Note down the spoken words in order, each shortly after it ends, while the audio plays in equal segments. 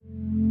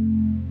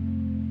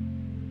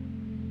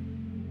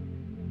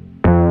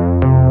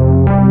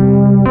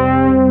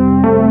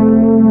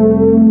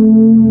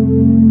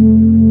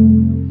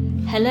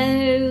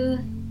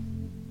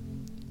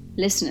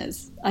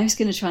listeners, I was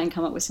going to try and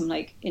come up with some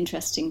like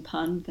interesting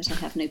pun, but I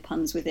have no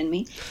puns within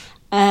me.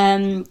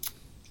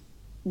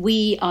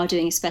 We are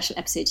doing a special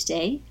episode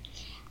today,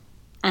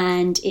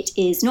 and it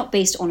is not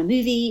based on a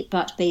movie,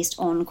 but based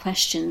on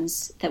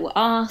questions that were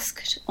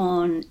asked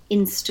on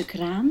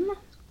Instagram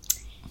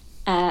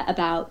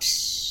about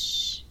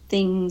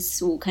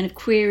things or kind of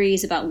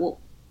queries about what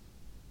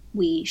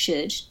we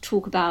should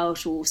talk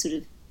about, or sort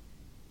of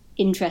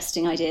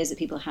interesting ideas that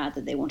people had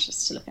that they wanted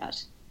us to look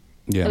at.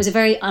 Yeah. It was a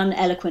very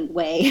uneloquent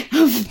way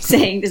of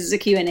saying this is a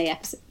Q&A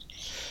episode.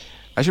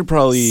 I should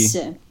probably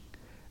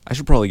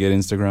get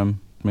Instagram,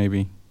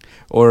 maybe.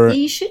 Or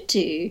you should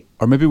do.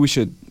 Or maybe we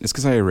should, it's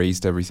because I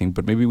erased everything,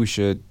 but maybe we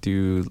should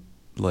do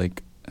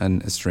like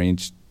an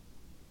estranged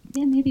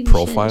maybe we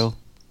profile. Should.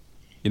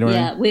 You know what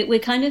I mean? Yeah, we're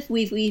kind of,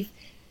 we've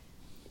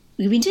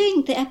been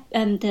doing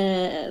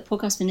the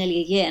podcast for nearly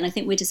a year, and I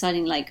think we're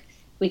deciding like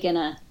we're going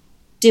to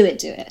do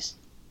it.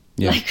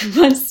 Yeah. Like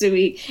once a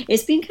week.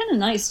 It's been kind of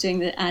nice doing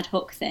the ad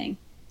hoc thing.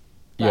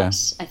 But yeah.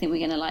 I think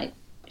we're going to like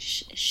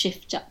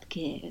shift up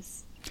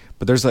gears.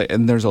 But there's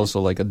also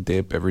like a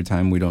dip every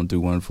time we don't do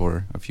one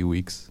for a few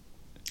weeks.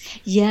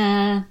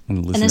 Yeah. And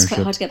it's quite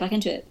Listenership. hard to get back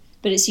into it.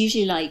 But it's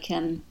usually like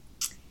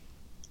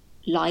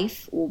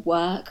life or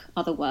work,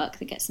 other work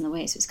that gets in the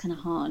way. So it's kind of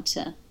hard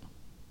to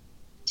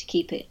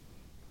keep it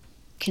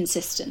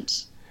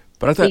consistent.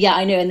 But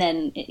I know. And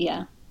then,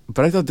 yeah.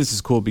 But I thought this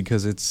is cool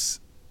because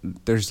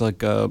there's like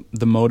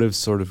the motives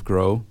sort of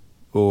grow,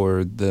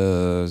 or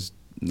the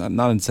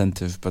not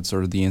incentive, but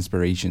sort of the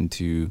inspiration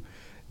to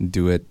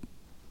do it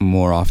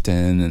more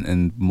often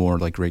and more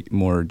like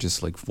more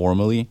just like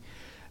formally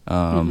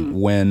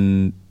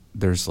when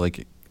there's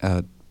like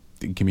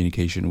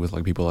communication with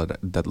like people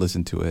that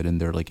listen to it and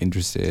they're like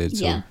interested.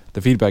 So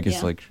the feedback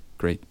is like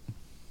great.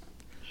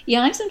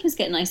 Yeah, I sometimes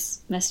get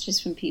nice messages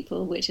from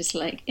people, which is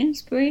like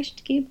inspiration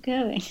to keep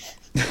going.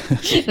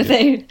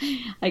 Although,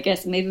 I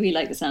guess maybe we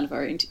like the sound of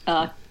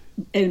our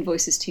own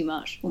voices too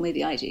much, or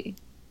maybe I do.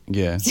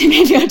 Yeah. So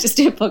maybe I'll just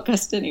do a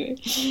podcast anyway.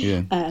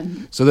 Yeah.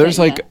 So there's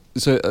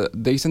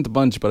they sent a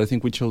bunch, but I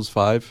think we chose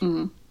 5,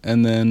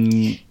 and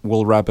then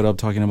we'll wrap it up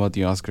talking about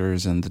the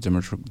Oscars and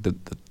the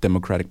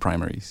Democratic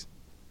primaries.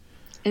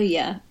 Oh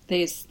yeah,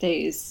 those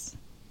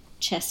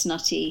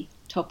chestnutty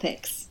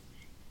topics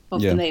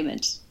of the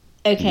moment.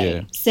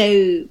 Okay,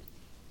 so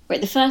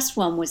the first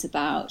one was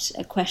about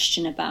a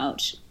question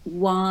about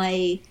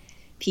why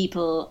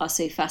people are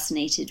so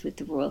fascinated with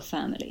the royal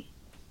family.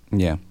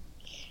 Yeah.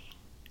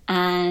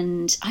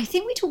 And I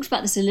think we talked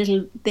about this a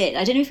little bit.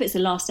 I don't know if it's the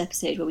last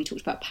episode where we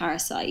talked about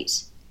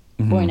Parasite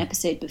or an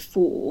episode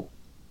before.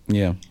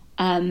 Yeah.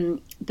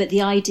 But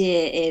the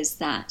idea is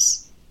that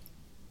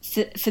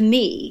for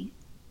me,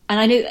 and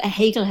I know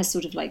Hegel has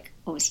sort of like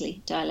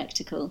obviously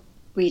dialectical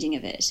reading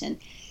of it, and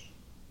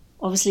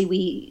obviously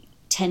we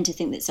tend to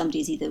think that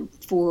somebody's either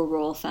for a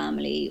royal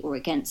family or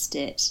against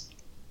it,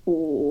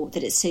 or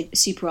that it's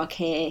super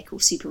archaic or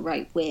super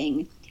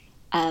right-wing,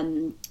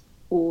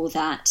 or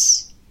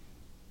that,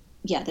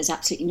 there's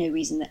absolutely no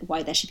reason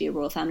why there should be a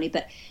royal family.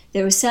 But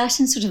there are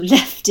certain sort of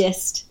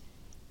leftist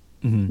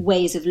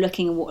ways of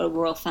looking at what a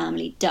royal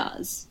family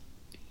does,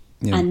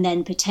 and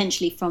then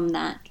potentially from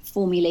that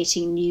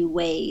formulating new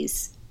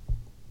ways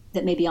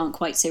that maybe aren't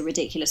quite so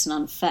ridiculous and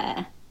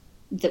unfair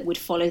that would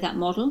follow that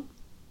model.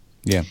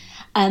 Yeah.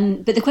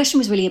 But the question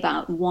was really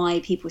about why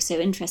people were so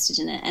interested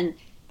in it. And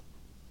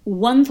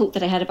one thought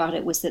that I had about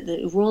it was that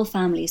the royal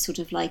family is sort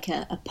of like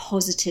a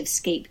positive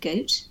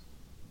scapegoat.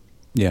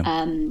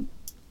 Yeah.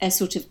 A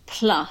sort of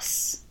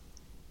plus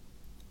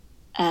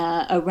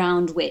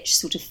around which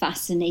sort of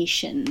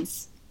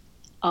fascinations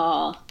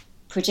are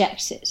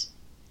projected.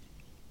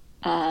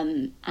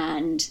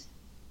 And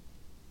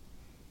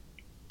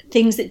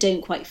things that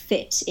don't quite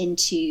fit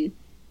into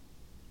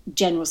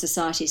general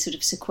society sort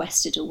of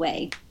sequestered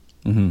away.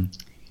 And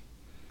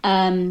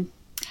I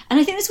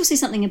think there's also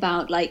something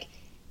about like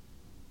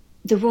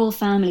the royal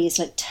family is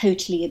like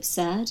totally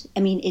absurd.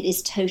 I mean, it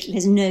is totally,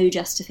 there's no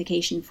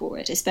justification for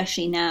it,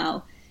 especially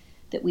now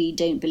that we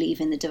don't believe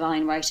in the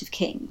divine right of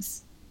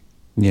kings.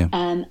 Yeah.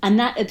 And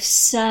that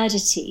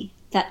absurdity,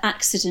 that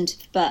accident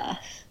of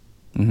birth,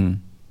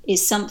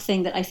 is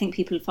something that I think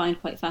people find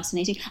quite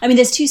fascinating. I mean,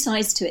 there's two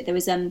sides to it. There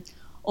was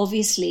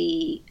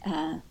obviously,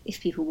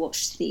 if people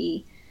watched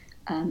the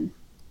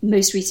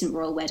most recent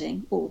royal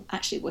wedding, or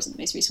actually it wasn't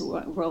the most recent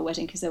royal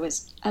wedding because there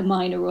was a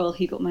minor royal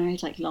who got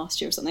married like last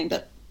year or something,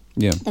 but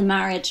the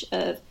marriage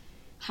of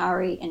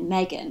Harry and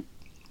Meghan,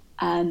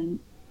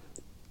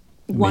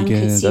 one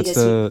could see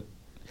this.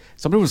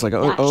 Somebody was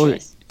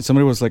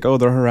like,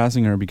 they're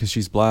harassing her because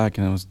she's black,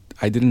 and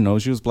I didn't know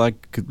she was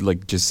black.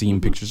 Like just seeing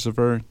pictures of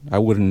her, I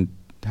wouldn't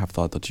have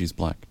thought that she's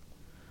black.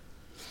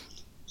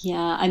 Yeah,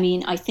 I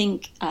mean, I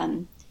think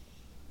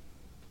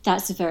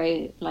that's a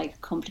very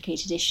like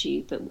complicated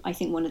issue, but I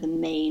think one of the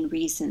main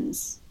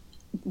reasons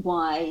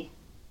why,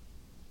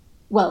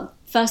 well,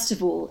 first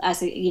of all,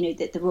 as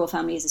that the royal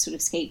family is a sort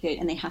of scapegoat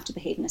and they have to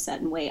behave in a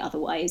certain way,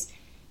 otherwise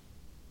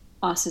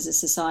us as a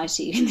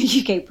society in the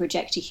UK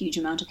project a huge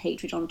amount of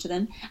hatred onto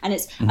them. And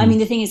it's, I mean,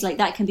 the thing is, like,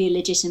 that can be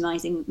a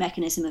legitimizing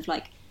mechanism of,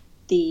 like,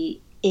 the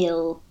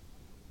ill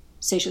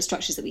social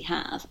structures that we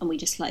have, and we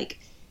just, like,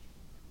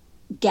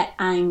 get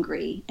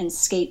angry and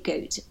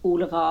scapegoat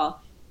all of our,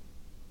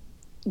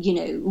 you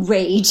know,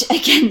 rage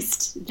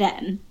against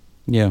them.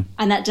 Yeah.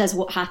 And that does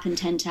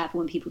tend to happen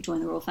when people join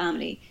the royal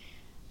family.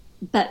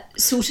 But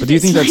sort of, but do you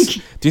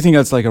think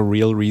that's like a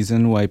real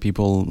reason why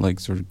people like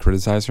sort of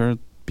criticize her?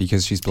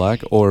 Because she's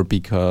black, or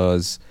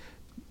because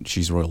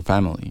she's royal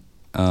family?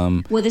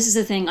 Well, this is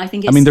the thing. I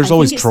think. There's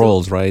always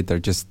trolls, right? They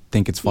just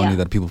think it's funny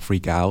that people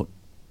freak out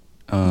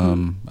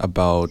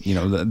about, you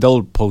know,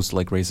 they'll post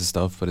like racist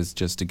stuff, but it's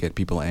just to get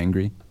people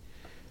angry.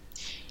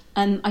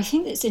 I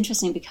think it's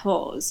interesting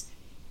because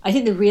I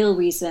think the real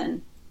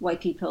reason why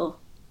people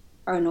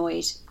are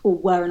annoyed, or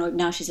were annoyed,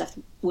 now she's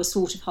was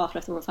sort of half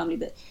left the royal family,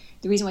 but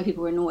the reason why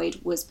people were annoyed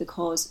was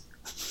because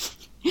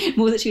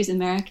more that she was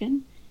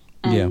American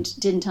and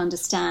didn't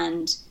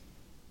understand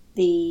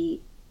the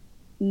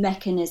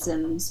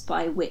mechanisms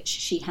by which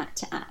she had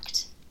to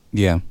act.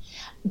 Yeah.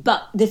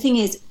 But the thing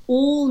is,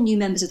 all new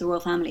members of the royal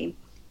family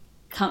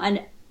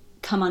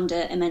come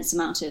under immense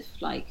amount of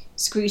like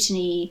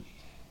scrutiny,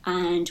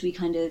 and we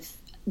kind of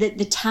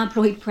the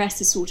tabloid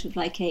press is sort of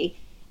like a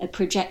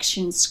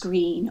projection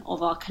screen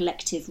of our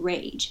collective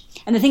rage.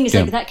 And the thing is,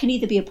 like, that can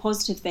either be a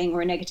positive thing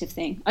or a negative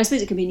thing. I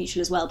suppose it can be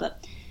neutral as well,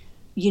 but,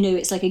 you know,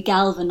 it's like a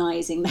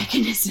galvanizing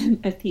mechanism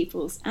of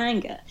people's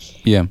anger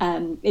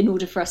in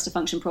order for us to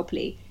function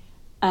properly.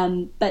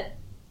 And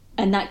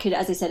that could,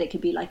 as I said, it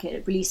could be like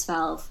a release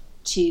valve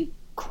to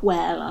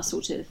quell our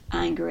sort of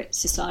anger at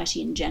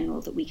society in general,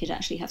 that we could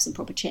actually have some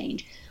proper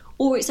change.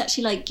 Or it's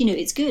actually like, you know,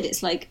 it's good.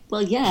 It's like,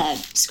 well, yeah,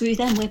 screw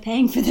them. We're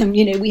paying for them.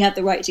 You know, we have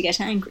the right to get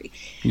angry.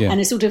 Yeah. And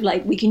it's sort of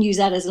like, we can use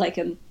that as like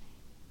a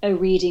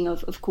reading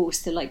of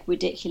course, the like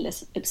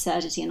ridiculous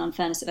absurdity and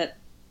unfairness of it.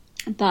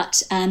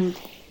 But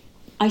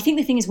I think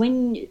the thing is,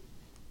 when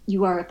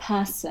you are a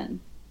person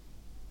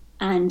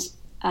and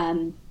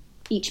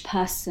each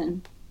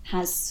person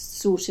has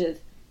sort of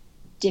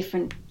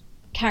different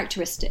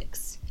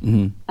characteristics,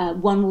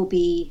 one will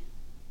be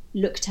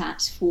looked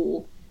at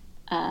for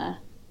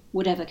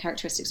whatever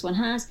characteristics one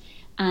has.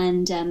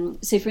 And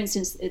so, for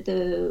instance,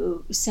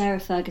 the Sarah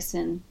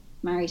Ferguson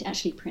married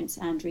actually Prince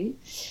Andrew.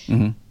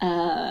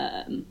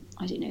 I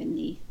don't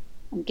know,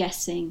 I'm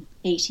guessing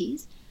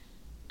 80s.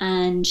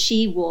 And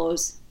she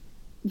was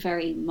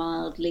very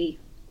mildly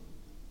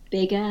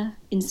bigger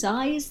in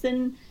size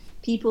than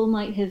people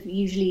might have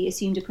usually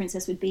assumed a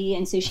princess would be.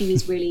 And so she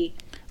was really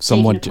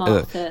somewhat, I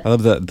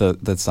love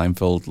that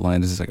Seinfeld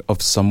line is like,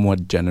 of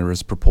somewhat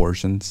generous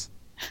proportions.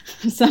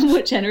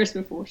 Somewhat generous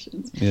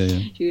proportions. Yeah.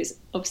 She was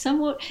of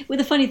somewhat. Well,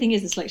 the funny thing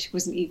is, it's like she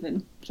wasn't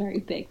even very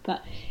big,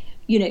 but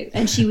you know,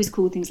 and she was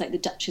called things like the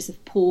Duchess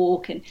of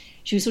Pork, and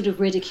she was sort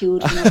of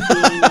ridiculed for not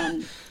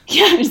being.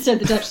 Instead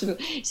the Duchess of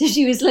Pork. So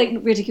she was like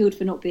ridiculed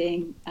for not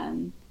being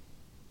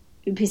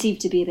perceived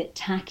to be a bit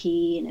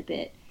tacky and a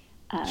bit.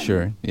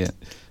 Sure. Yeah.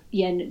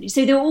 Yeah.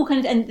 So there were all kind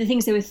of, and the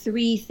things. There were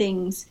three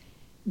things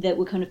that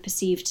were kind of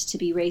perceived to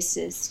be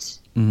racist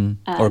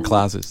or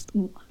classist.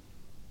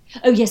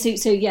 Oh yeah,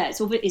 so yeah,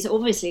 it's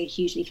obviously a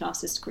hugely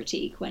classist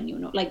critique when you're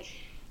not, like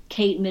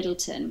Kate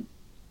Middleton,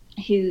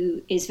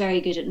 who is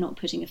very good at not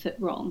putting a foot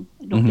wrong,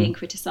 not being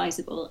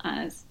criticisable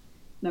as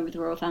a member of the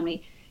royal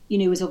family. You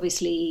know, was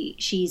obviously,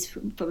 she's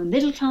from a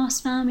middle class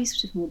family,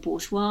 sort of more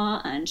bourgeois,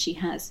 and she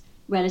has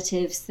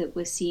relatives that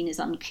were seen as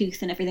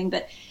uncouth and everything.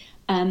 But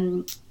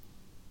there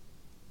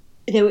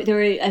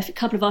were a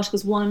couple of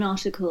articles. One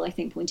article I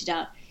think pointed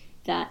out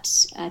that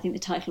I think the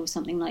title was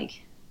something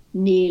like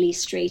 "Nearly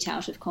Straight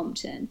Out of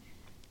Compton"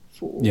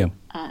 for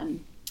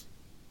Meghan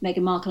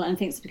Markle. And I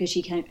think it's because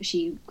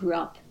she grew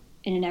up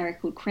in an area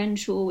called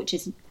Crenshaw, which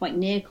is quite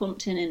near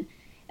Compton in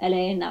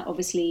LA, and that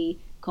obviously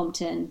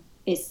Compton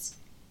is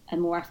a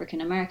more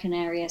African American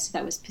area, so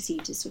that was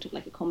perceived as sort of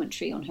like a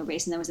commentary on her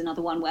race. And there was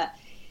another one where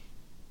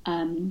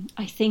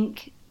I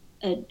think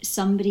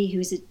somebody who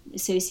was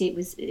associated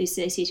with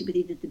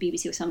either the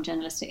BBC or some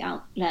journalistic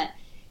outlet,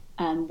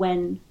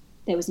 when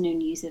there was no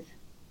news of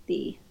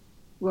the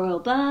royal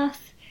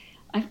birth.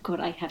 I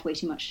have way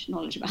too much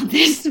knowledge about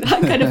this, but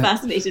I'm kind of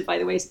fascinated by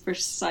the way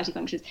British society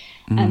functions.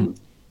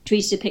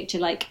 Tweeted a picture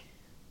like,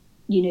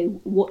 you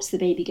know, what's the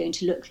baby going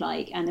to look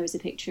like? And there was a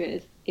picture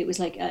of, it was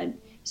like a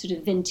sort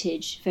of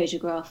vintage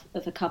photograph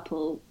of a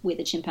couple with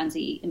a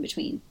chimpanzee in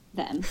between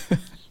them.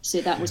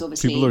 So that was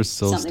obviously people are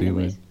so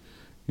something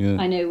stupid.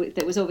 I know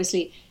that was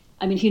obviously,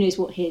 I mean, who knows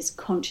what his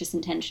conscious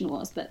intention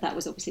was, but that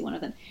was obviously one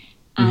of them.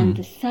 And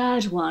the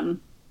third one,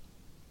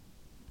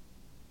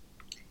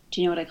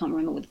 do you know what? I can't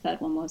remember what the third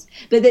one was.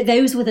 But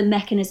those were the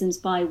mechanisms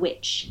by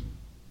which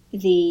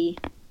the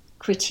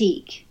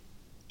critique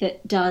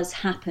that does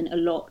happen a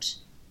lot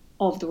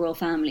of the royal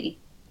family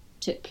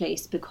took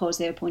place, because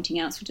they were pointing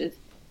out, sort of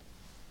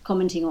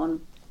commenting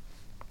on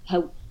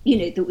her, you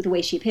know, the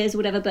way she appears or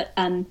whatever. But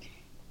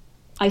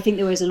I think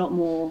there was a lot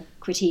more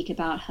critique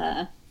about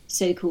her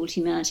so-called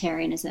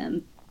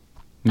humanitarianism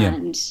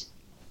and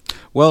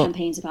Well,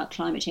 campaigns about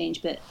climate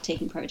change, but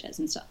taking private jets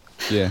and stuff.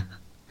 yeah.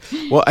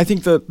 Well, I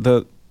think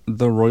the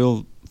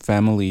royal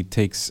family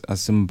takes a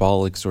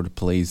symbolic sort of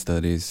place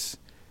that is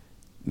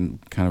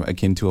kind of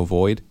akin to a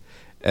void,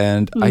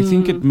 and I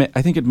think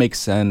I think it makes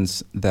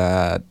sense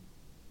that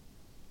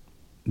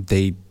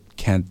they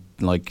can't,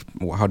 like,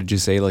 how did you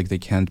say, like, they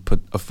can't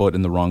put a foot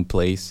in the wrong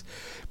place,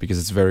 because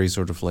it's very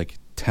sort of like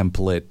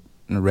template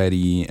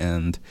ready,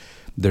 and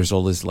there's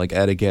all this like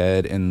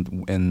etiquette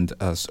and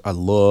a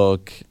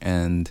look,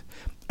 and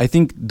I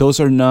think those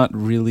are not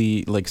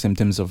really like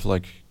symptoms of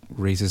like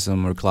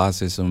racism or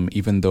classism,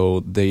 even though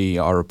they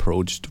are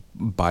approached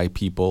by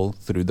people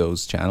through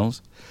those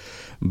channels.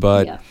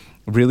 But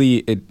really,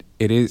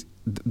 it is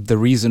the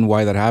reason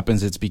why that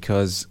happens. It's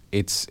because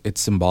it's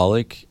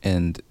symbolic,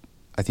 and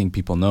I think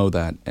people know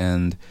that,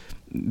 and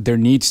there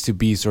needs to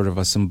be sort of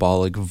a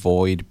symbolic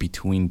void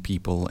between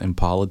people and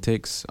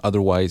politics.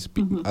 Otherwise,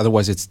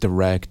 otherwise it's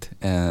direct,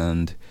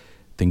 and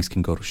things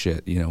can go to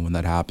shit, you know, when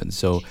that happens.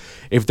 So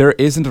if there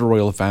isn't a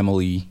royal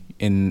family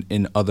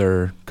in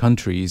other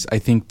countries, I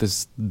think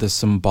the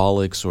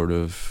symbolic sort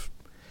of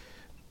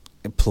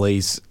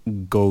place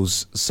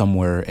goes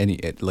somewhere, and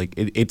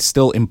it's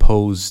still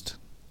imposed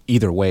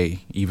either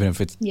way, even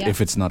if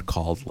it's not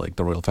called like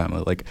the royal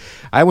family. Like,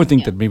 I would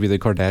think that maybe the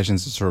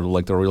Kardashians is sort of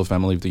like the royal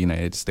family of the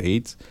United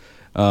States.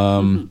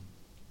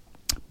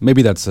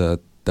 Maybe that's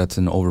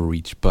an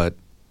overreach, but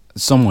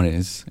someone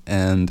is,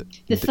 and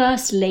the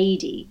first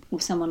lady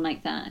or someone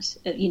like that,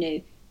 you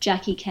know,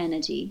 Jackie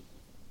Kennedy,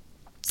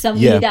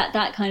 somebody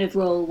that kind of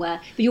role where.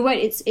 But you're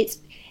right. It's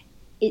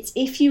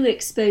if you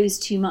expose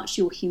too much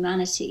your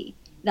humanity,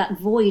 that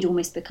void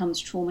almost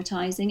becomes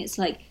traumatizing. It's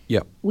like,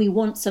 we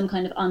want some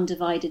kind of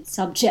undivided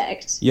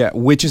subject. Yeah,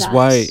 which is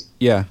why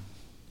I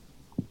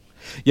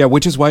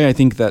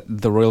think that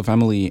the royal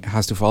family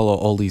has to follow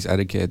all these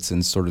etiquettes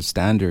and sort of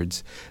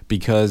standards,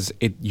 because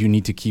you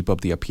need to keep up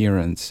the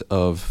appearance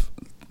of,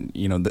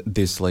 you know,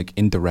 this like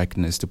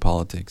indirectness to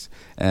politics.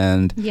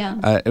 And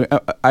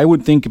I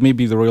would think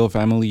maybe the royal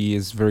family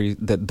is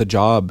that the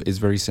job is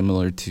very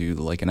similar to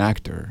like an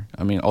actor.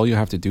 I mean, all you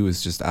have to do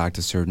is just act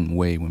a certain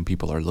way when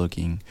people are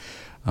looking.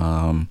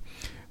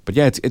 But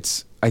yeah,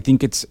 I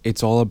think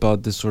it's all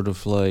about this sort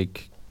of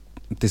like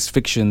this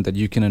fiction that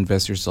you can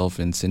invest yourself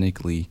in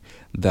cynically,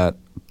 that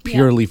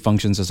purely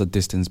functions as a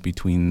distance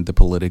between the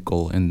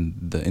political and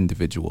the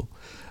individual.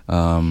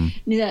 I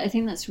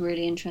think that's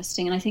really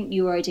interesting, and I think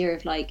your idea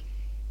of like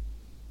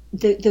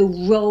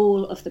the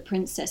role of the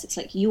princess, it's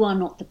like, you are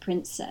not the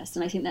princess,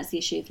 and I think that's the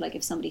issue of like,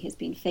 if somebody has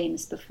been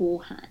famous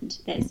beforehand,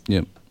 there's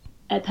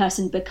a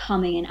person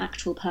becoming an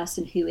actual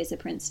person who is a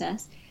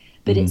princess,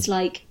 but it's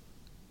like,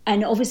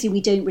 and obviously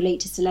we don't relate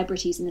to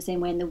celebrities in the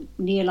same way, in the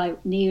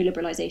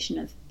neoliberalization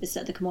of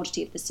the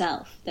commodity of the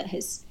self that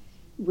has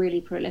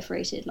really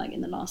proliferated like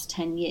in the last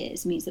 10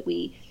 years means that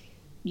we,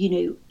 you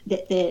know,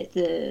 that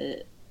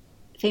the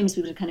famous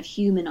people are kind of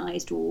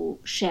humanized or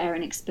share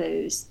and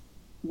expose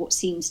what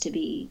seems to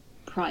be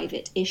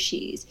private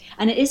issues.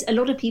 And it is, a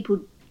lot of people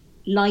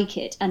like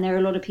it, and there are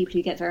a lot of people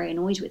who get very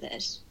annoyed with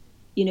it.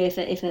 You know, if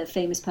a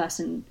famous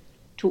person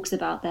talks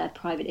about their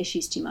private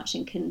issues too much,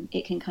 and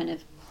it can kind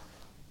of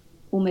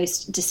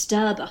almost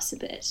disturb us a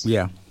bit.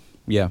 Yeah.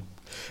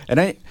 And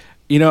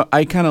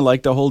I kind of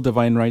like the whole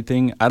divine right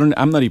thing.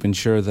 I'm not even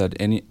sure that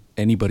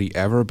anybody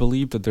ever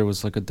believed that there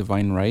was like a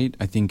divine right.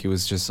 I think it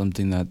was just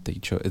something that they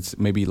chose. It's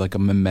maybe like a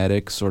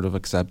mimetic sort of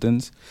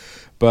acceptance,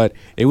 but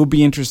it would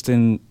be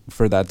interesting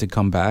for that to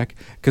come back,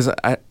 because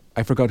I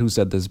forgot who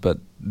said this, but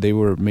they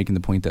were making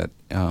the point that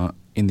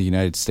in the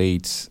United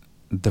States,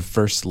 the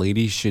first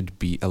lady should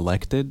be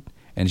elected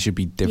and should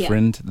be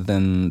different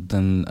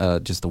than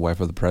just the wife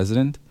of the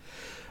president.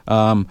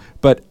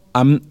 But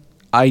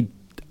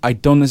I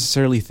don't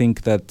necessarily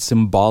think that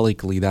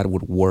symbolically that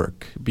would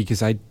work,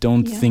 because I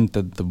don't think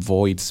that the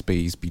void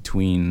space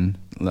between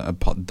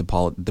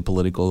the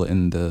political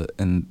and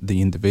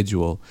the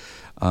individual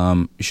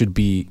should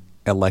be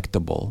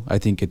electable. I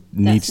think it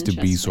needs to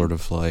be sort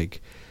of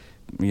like,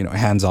 you know,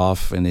 hands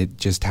off, and it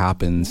just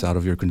happens out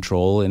of your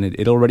control, and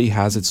it already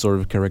has its sort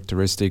of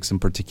characteristics and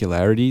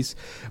particularities,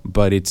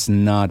 but it's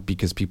not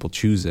because people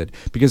choose it.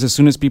 Because as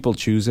soon as people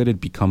choose it,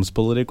 it becomes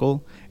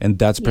political, and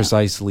that's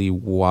precisely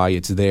why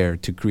it's there,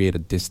 to create a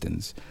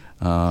distance.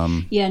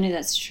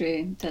 That's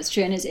true. That's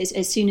true. And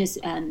as soon as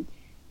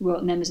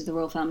members of the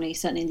royal family,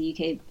 certainly in the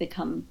UK,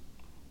 become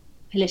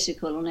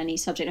political on any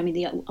subject, I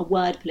mean, a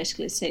word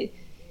political is so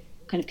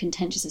kind of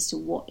contentious as to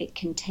what it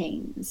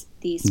contains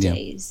these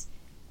days.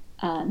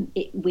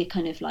 We're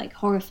kind of like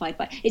horrified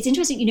by. It's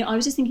interesting, you know, I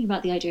was just thinking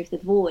about the idea of the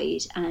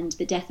void and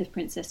the death of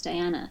Princess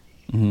Diana,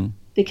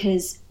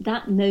 because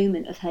that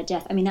moment of her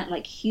death, I mean, that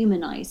like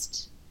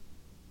humanized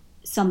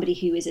somebody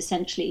who is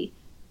essentially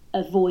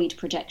a void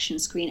projection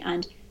screen,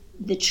 and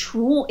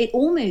it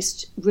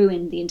almost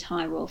ruined the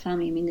entire royal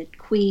family. I mean, the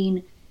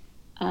Queen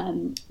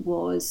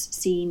was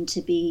seen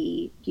to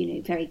be, you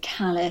know, very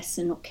callous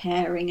and not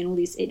caring, and all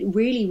these. It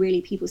really,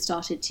 really, people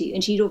started to,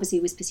 and she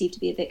obviously was perceived to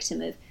be a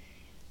victim of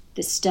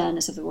the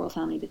sternness of the royal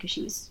family, because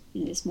she was, you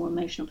know, this more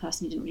emotional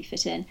person who didn't really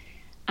fit in.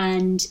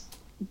 and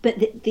but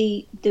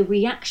the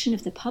reaction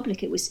of the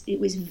public, it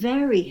was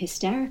very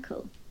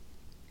hysterical.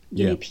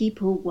 You know,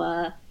 people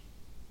were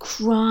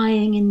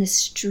crying in the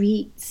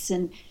streets,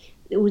 and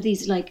all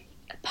these like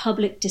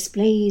public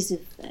displays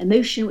of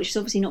emotion, which is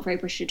obviously not very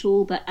British at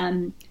all. But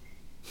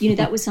you know,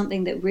 that was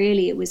something that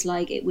really, it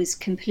was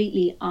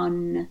completely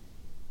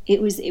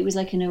it was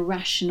like an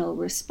irrational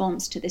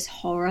response to this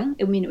horror.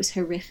 I mean, it was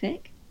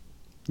horrific.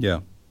 Yeah.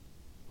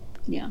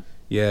 Yeah.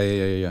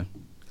 Yeah.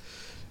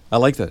 I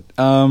like that.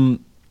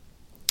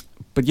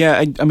 But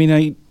yeah, I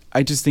mean,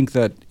 I just think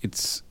that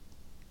it's,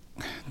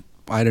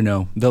 I don't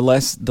know, the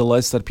less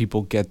that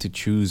people get to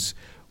choose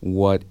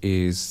what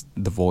is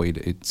the void,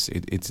 it's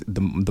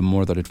the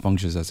more that it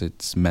functions as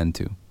it's meant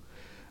to.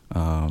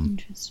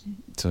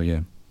 Interesting. So yeah.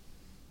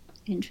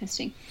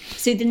 Interesting.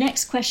 So the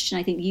next question,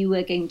 I think you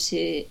were going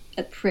to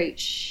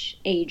approach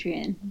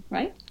Adrian,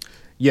 right?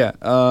 Yeah.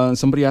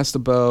 Somebody asked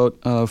about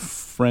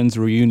Friends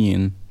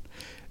reunion,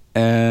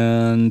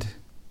 and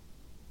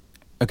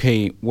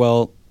okay,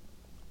 well,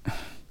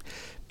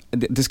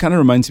 this kind of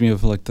reminds me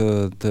of like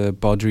the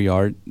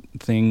Baudrillard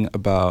thing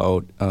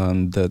about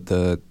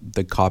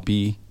the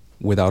copy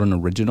without an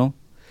original.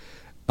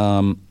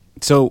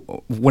 So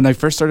when I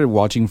first started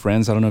watching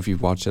Friends, I don't know if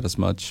you've watched it as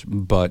much,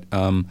 but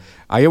I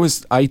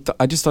just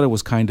thought it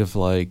was kind of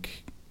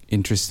like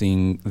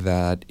interesting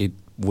that it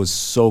was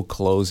so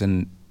close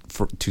to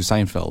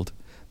Seinfeld,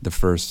 the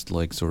first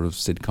like sort of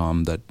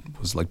sitcom that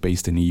was like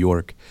based in New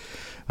York.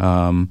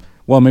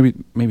 Well, maybe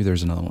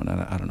there's another one.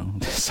 I don't know.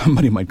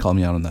 Somebody might call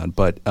me out on that,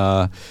 but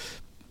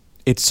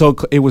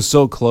it was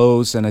so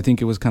close, and I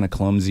think it was kind of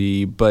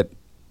clumsy. But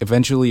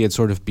eventually, it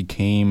sort of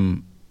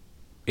became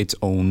its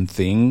own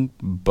thing.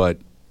 But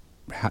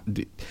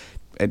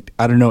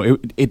I don't know.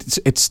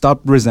 It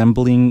stopped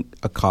resembling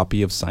a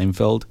copy of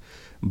Seinfeld,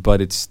 but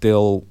it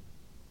still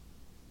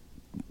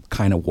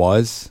kind of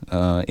was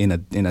in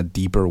a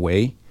deeper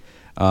way.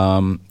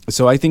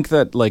 So I think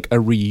that like a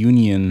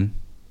reunion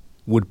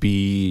would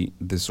be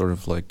this sort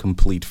of like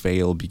complete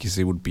fail, because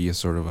it would be a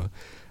sort of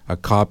a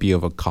copy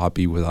of a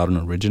copy without an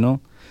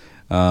original.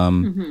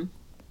 And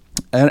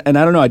I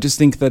don't know, I just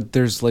think that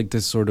there's like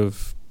this sort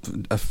of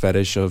a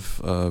fetish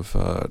of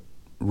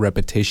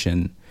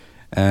repetition,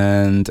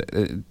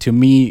 and to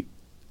me,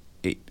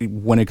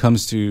 when it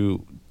comes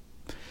to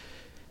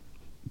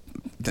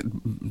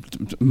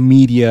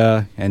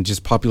media and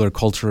just popular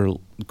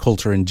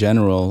culture in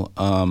general,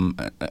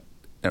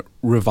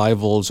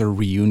 revivals or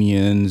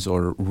reunions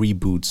or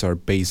reboots are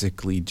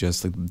basically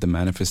just like the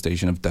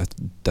manifestation of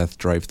death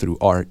drive through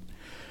art.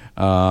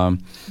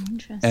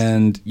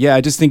 And yeah,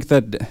 I just think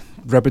that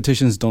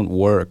repetitions don't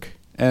work.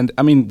 And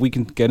I mean, we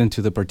can get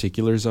into the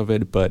particulars of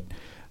it, but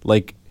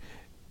like,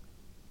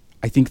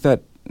 I think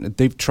that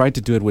they've tried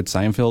to do it with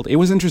Seinfeld. It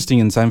was interesting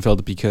in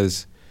Seinfeld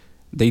because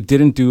they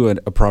didn't do a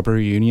proper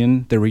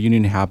reunion. The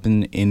reunion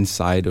happened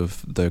inside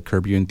of the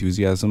Curb Your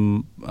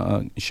Enthusiasm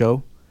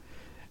show.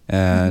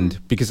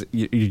 And because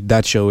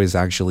that show is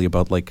actually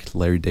about like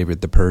Larry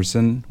David the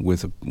person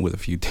with a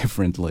few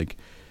different like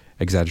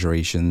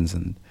exaggerations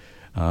and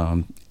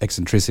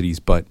eccentricities,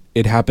 but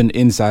it happened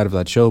inside of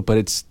that show. But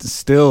it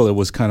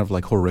was kind of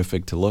like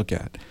horrific to look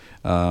at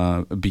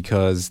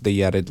because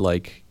they added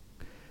like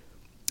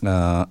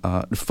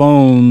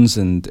phones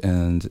and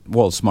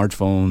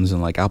smartphones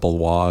and like Apple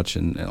Watch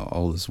and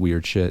all this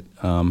weird shit.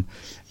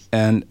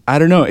 And I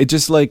don't know, it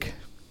just like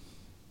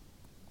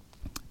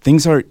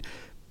things are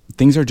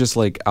just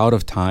like out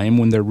of time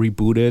when they're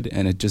rebooted,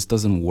 and it just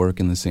doesn't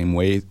work in the same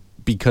way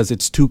because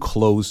it's too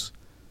close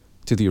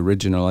to the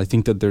original. I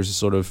think that there's a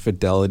sort of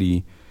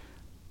fidelity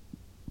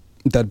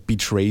that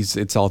betrays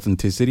its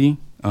authenticity.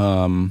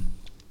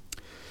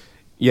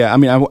 Yeah, I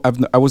mean,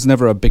 I was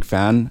never a big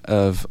fan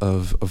of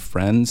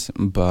Friends,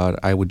 but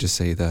I would just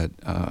say that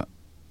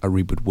a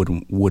reboot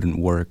wouldn't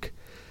work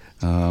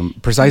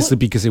precisely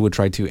because it would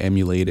try to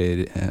emulate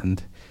it,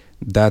 and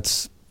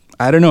that's,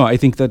 I don't know. I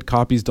think that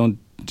copies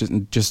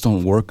just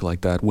don't work like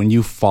that. When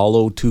you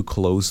follow too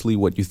closely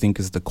what you think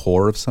is the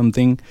core of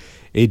something,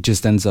 it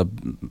just ends up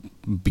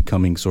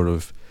becoming sort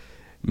of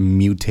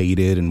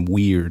mutated and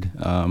weird.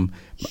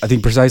 I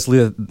think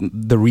precisely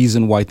the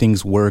reason why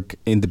things work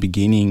in the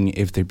beginning,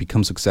 if they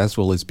become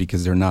successful, is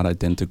because they're not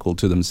identical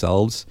to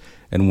themselves.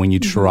 And when you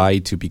try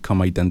to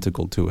become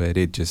identical to it,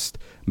 it just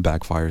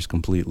backfires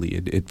completely.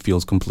 It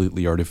feels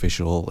completely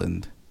artificial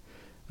and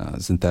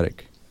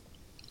synthetic.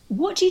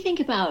 What do you think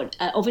about,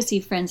 obviously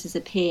Friends has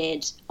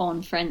appeared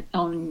on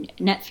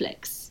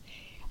Netflix,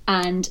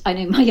 and I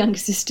know my younger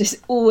sister's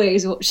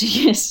always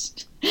watching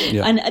it.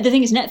 Yeah. And the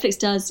thing is, Netflix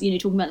does,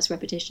 talking about this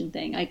repetition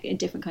thing, a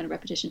different kind of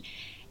repetition,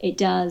 it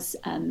does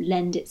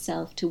lend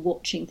itself to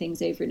watching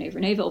things over and over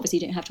and over. Obviously,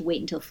 you don't have to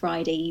wait until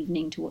Friday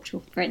evening to watch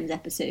your Friends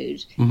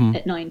episode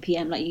at 9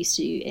 p.m. like you used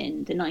to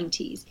in the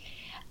 90s.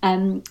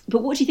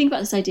 But what do you think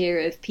about this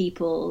idea of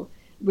people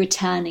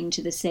returning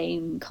to the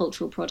same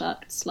cultural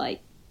products,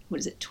 like,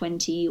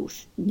 20 or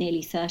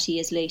nearly 30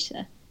 years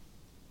later?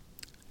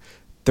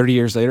 30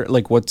 years later?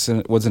 Like, what's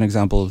an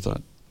example of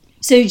that?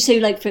 So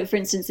like, for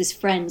instance, this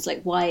Friends,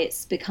 like, why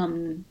it's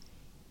become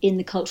in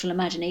the cultural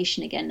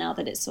imagination again now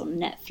that it's on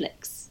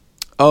Netflix?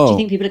 Oh, Do you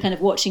think people are kind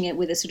of watching it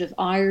with a sort of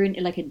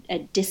irony, like a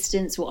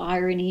distance or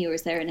irony, or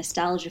is there a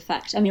nostalgia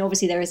factor? I mean,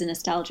 obviously there is a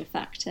nostalgia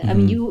factor. I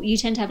mean, you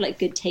tend to have like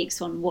good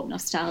takes on what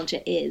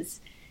nostalgia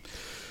is,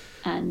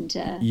 and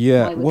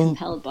why we're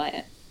compelled by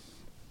it.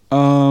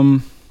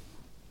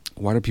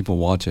 Why do people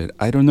watch it?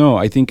 I don't know.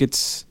 I think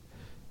it's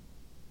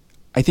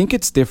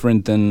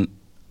different than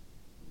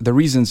the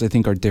reasons. I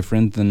think are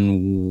different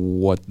than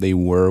what they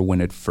were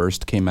when it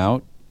first came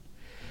out.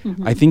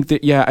 Mm-hmm.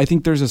 I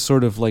think there's a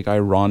sort of like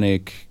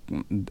ironic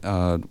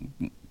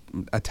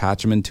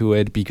attachment to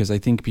it, because I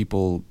think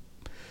people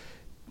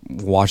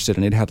watched it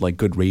and it had like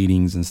good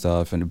ratings and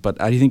stuff,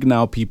 but I think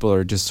now people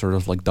are just sort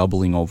of like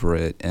doubling over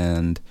it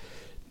and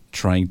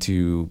trying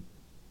to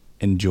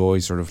enjoy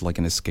sort of like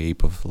an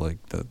escape of like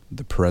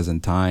the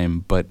present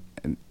time, but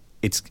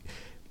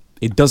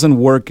it doesn't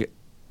work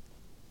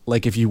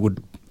like if you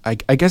would. I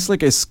guess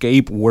like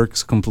escape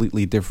works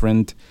completely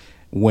different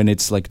when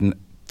it's like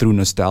through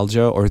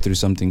nostalgia or through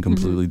something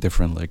completely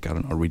different, like, I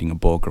don't know, reading a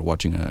book or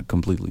watching a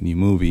completely new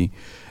movie.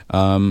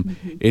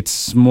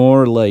 It's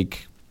more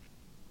like,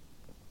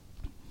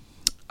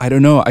 I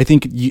don't know. I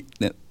think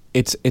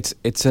it's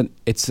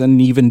an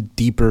even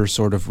deeper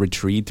sort of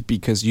retreat,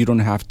 because you don't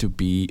have to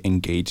be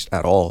engaged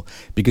at all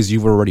because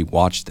you've already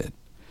watched it.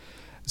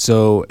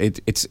 So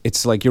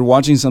it's like you're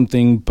watching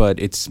something,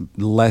 but it's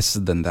less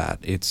than that.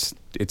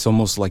 It's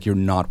almost like you're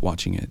not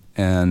watching it.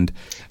 And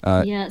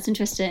yeah, it's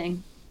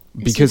interesting.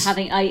 Because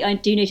I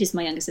do notice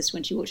my younger sister,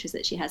 when she watches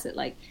it, she has it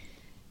like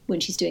when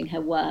she's doing her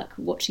work,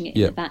 watching it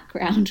in the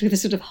background with a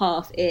sort of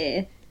half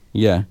ear.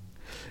 Yeah,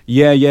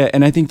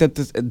 and I think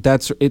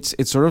that's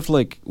it's sort of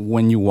like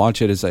when you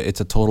watch it,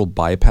 it's a total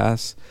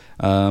bypass.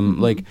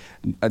 Like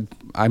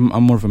I'm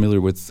more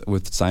familiar with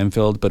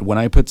Seinfeld, but when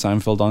I put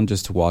Seinfeld on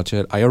just to watch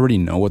it, I already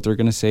know what they're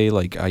gonna say.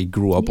 Like, I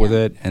grew up with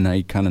it, and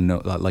I kind of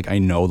know, like, I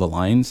know the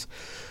lines.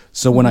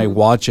 So when I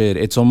watch it,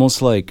 it's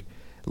almost like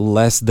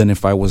less than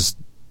if I was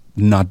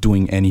not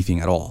doing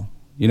anything at all.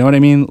 You know what I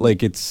mean?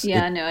 Like, it's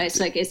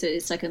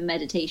like a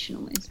meditation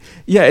almost.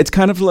 Yeah, it's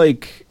kind of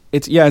like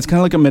it's kind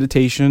of like a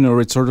meditation,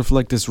 or it's sort of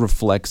like this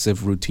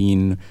reflexive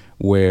routine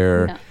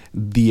where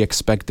the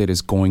expected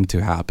is going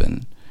to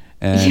happen.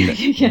 And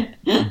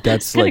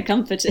that's kind like of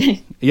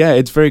comforting. Yeah,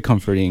 it's very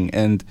comforting,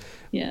 and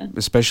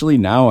especially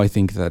now, I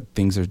think that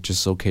things are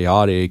just so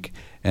chaotic,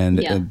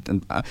 and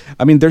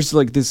I mean, there's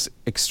like this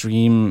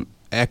extreme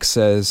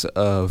excess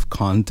of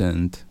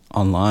content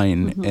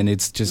online, and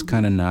it's just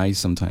kind of nice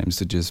sometimes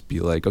to just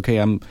be like, okay,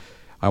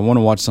 I want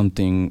to watch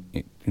something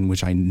in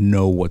which I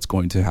know what's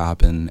going to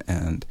happen,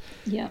 and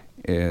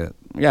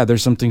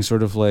there's something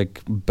sort of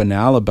like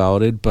banal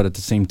about it, but at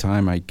the same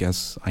time, I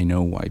guess I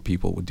know why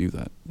people would do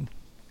that.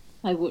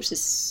 I watch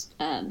this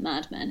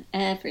Mad Men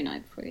every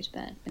night before I go to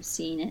bed. I've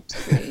seen it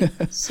through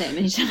so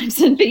many times,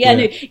 but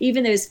no,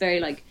 even though it's very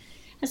like,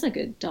 has like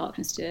a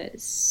darkness to it,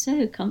 it's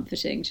so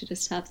comforting to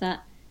just have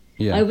that.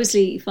 I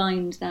obviously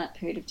find that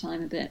period of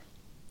time a bit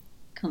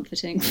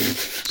comforting.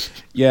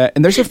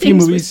 And there's a few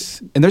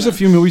movies, a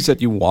few movies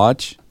that you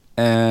watch,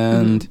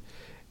 and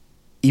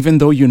even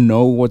though you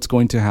know what's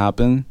going to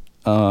happen,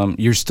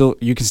 you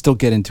can still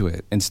get into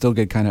it and still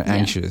get kind of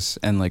anxious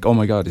and like, oh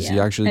my God, is he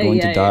actually going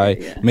to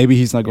die? Maybe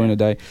he's not going to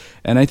die.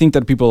 And I think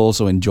that people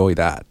also enjoy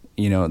that.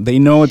 You know, they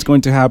know it's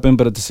going to happen,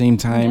 but at the same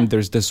time,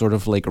 there's this sort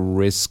of like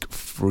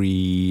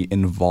risk-free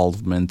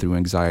involvement through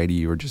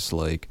anxiety or just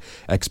like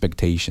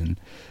expectation.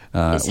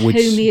 It's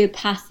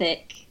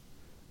homeopathic.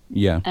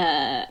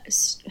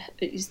 It's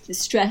the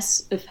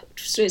stress of.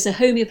 So it's a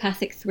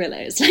homeopathic thriller.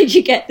 It's like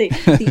you get the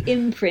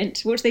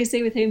imprint. What do they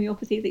say with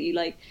homeopathy? That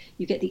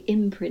you get the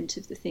imprint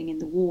of the thing in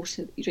the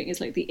water that you drink.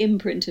 It's like the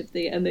imprint of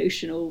the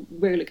emotional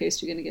roller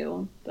coaster you're going to go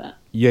on. But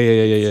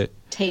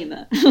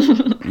tamer.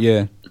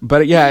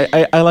 But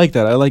I like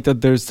that. I like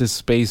that there's this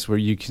space where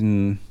you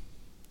can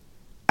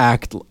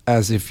act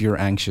as if you're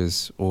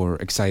anxious or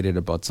excited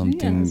about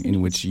something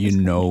in which you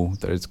know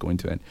that it's going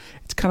to end.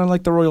 It's kind of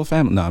like the royal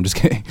family. No, I'm just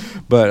kidding.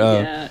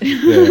 But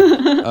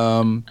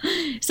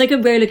it's like a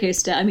roller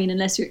coaster. I mean,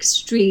 unless you're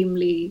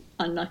extremely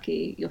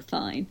unlucky, you're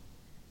fine.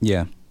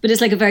 Yeah. But it's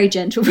like a very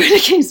gentle roller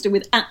coaster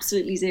with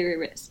absolutely zero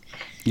risk.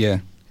 Yeah.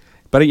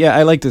 But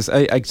I like this.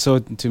 So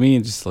to me,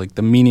 it's just like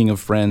the meaning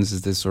of Friends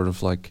is this sort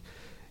of like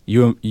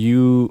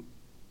you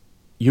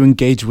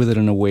engage with it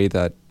in a way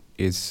that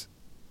is,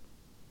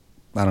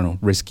 I don't know,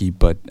 risky,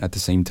 but at the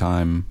same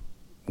time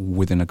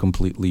within a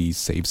completely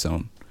safe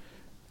zone.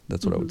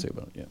 That's what I would say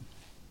about it. Yeah.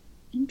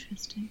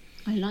 Interesting.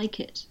 I like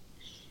it.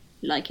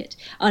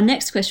 Our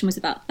next question was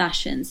about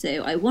fashion,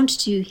 so I wanted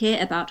to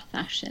hear about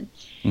fashion.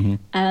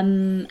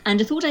 And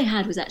a thought I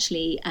had was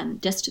actually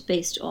just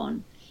based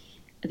on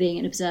being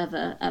an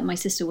observer. My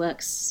sister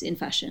works in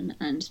fashion,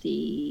 and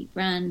the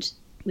brand,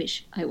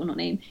 which I will not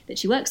name, that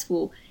she works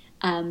for,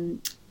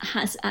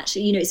 has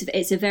actually, you know,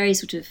 it's a very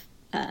sort of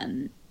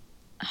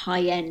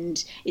high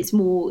end. It's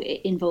more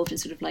involved in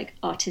sort of like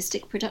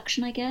artistic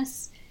production, I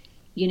guess.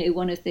 You know,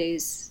 one of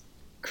those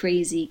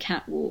crazy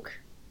catwalk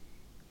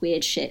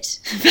weird shit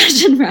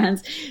fashion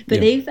brands,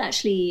 but they've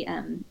actually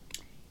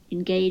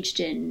engaged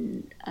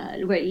in,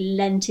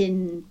 lent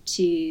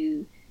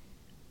into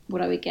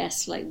what I would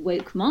guess like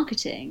woke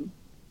marketing,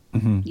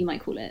 you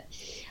might call it.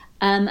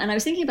 And I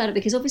was thinking about it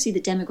because obviously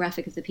the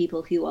demographic of the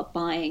people who are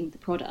buying the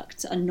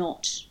products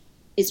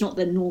it's not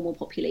the normal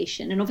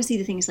population. And obviously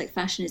the thing is like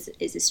fashion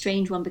is a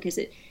strange one because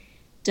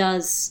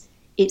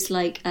it's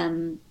like,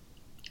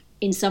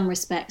 in some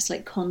respects,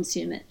 like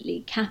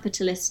consummately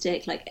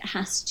capitalistic, like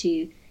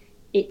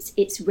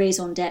its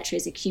raison d'etre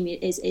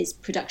is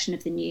production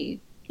of the new,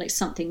 like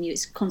something new.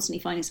 It's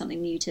constantly finding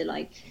something new to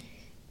like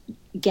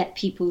get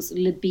people's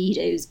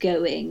libidos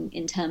going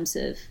in terms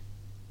of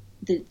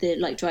the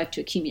like drive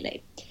to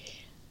accumulate.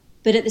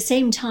 But at the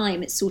same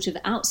time, it's sort of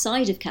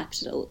outside of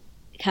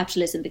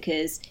capitalism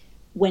because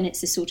when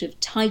it's a sort of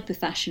type of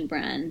fashion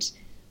brand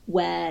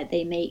where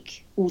they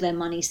make all their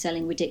money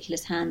selling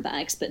ridiculous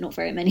handbags, but not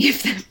very many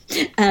of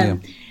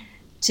them,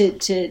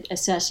 to a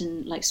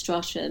certain like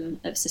stratum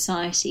of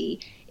society,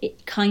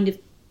 it kind of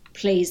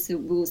plays the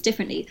rules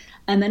differently.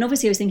 And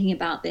obviously I was thinking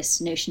about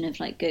this notion of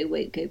like go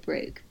woke, go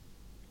broke,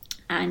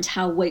 and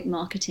how woke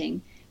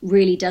marketing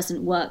really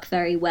doesn't work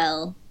very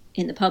well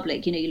in the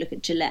public. You know, you look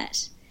at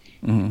Gillette,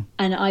 and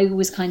I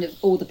was kind of,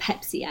 or the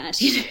Pepsi ad,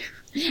 you know,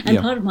 and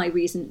part of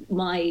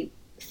my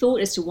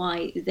thought as to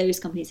why those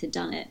companies had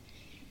done it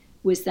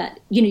was that,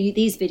 you know,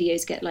 these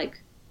videos get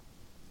like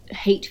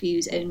hate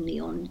views only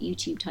on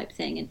YouTube type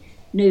thing, and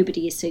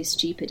nobody is so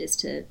stupid as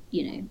to,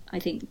 you know, I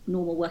think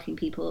normal working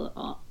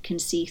people can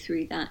see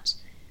through that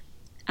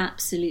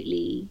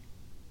absolutely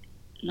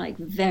like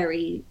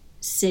very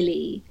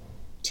silly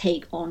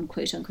take on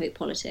quote unquote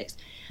politics.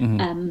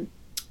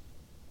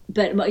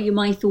 But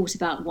my thought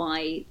about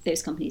why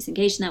those companies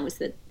engaged in that was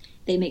that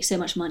they make so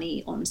much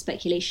money on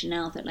speculation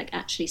now that like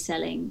actually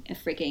selling a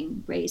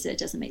frigging razor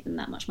doesn't make them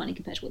that much money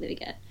compared to what they would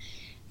get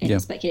in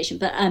speculation.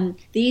 But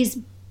these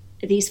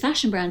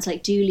fashion brands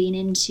like do lean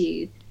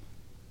into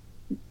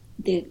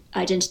the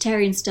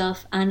identitarian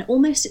stuff, and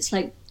almost it's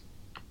like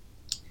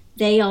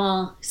they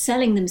are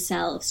selling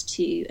themselves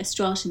to a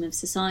stratum of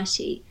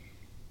society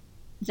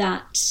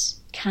that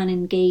can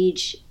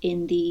engage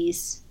in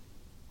these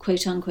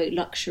quote unquote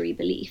luxury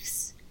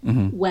beliefs,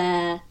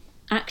 where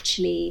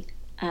actually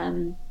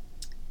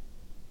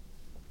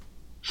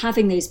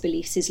having those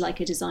beliefs is like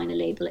a designer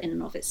label in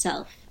and of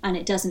itself, and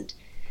it doesn't,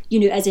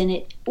 you know, as in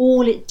it,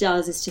 all it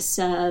does is to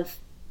serve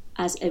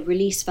as a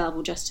release valve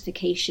or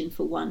justification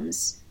for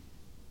one's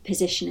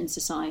position in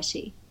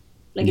society.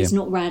 Like it's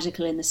not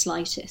radical in the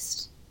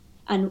slightest.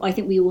 And I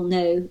think we all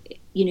know,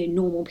 you know,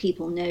 normal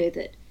people know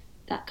that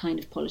that kind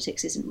of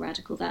politics isn't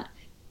radical. That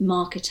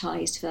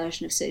marketized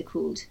version of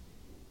so-called,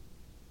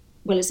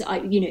 well, it's,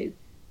 you know,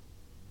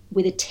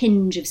 with a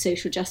tinge of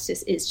social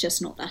justice, is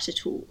just not that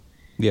at all.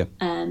 Yeah.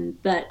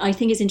 But I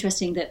think it's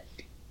interesting that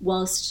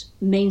whilst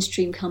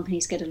mainstream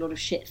companies get a lot of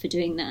shit for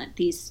doing that,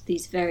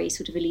 these very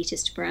sort of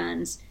elitist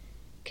brands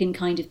can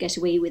kind of get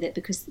away with it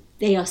because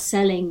they are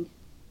selling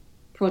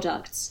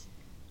products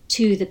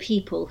to the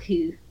people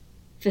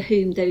for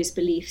whom those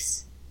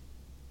beliefs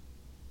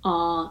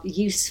are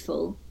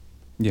useful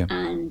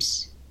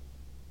and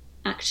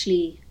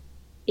actually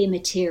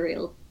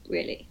immaterial,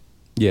 really.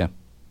 Yeah,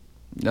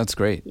 that's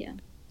great. Yeah,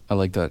 I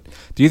like that.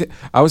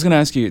 I was going to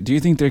ask you, do you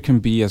think there can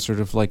be a sort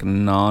of like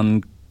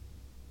non-classist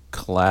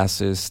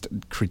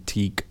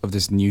critique of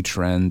this new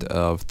trend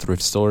of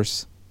thrift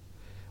stores?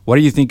 What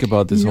do you think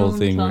about this whole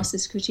thing?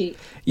 Non-classist critique.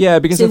 Yeah,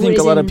 because so I think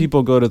a lot of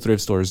people go to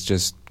thrift stores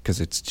just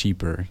because it's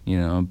cheaper, you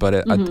know. But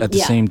at the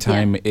same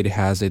time, it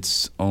has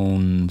its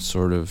own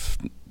sort of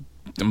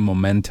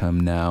momentum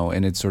now,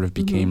 and it sort of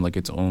became like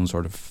its own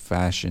sort of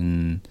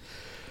fashion.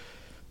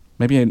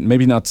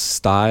 Maybe not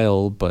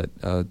style, but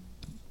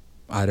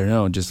I don't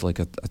know, just like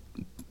a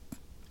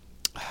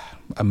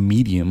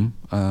medium.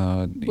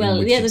 Well,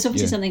 there's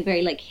obviously something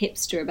very like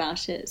hipster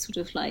about it, sort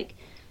of like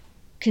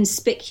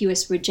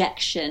conspicuous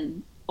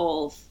rejection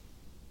of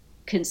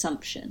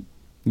consumption,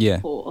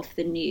 or of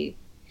the new.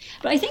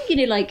 But I think, you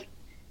know, like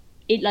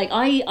it, like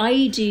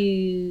I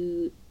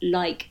do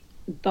like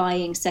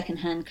buying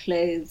secondhand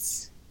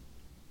clothes,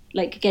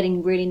 like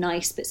getting really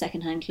nice but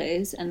secondhand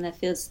clothes, and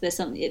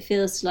it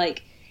feels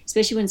like,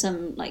 especially when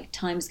some like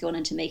time's gone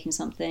into making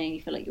something,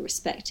 you feel like you're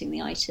respecting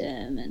the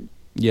item, and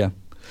do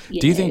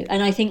you think?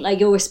 And I think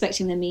like you're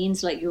respecting the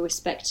means, like you're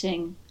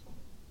respecting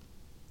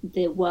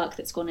the work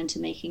that's gone into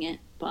making it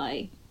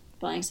by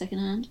buying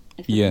secondhand.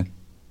 I think.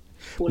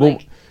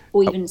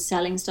 Or even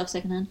selling stuff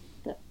secondhand.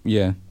 But.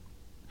 Yeah.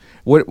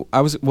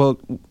 I was going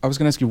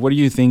to ask you, what do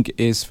you think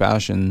is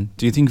fashion?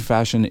 Do you think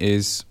fashion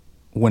is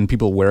when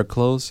people wear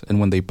clothes and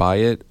when they buy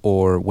it,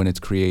 or when it's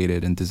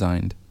created and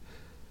designed?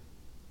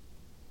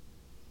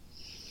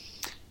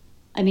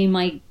 I mean,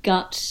 my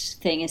gut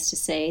thing is to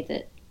say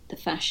that the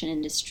fashion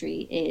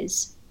industry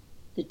is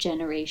the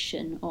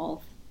generation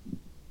of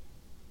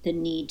the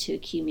need to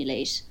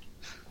accumulate.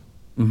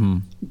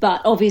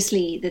 But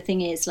obviously the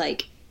thing is,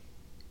 like,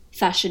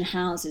 fashion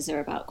houses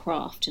are about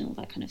craft and all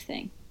that kind of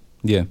thing.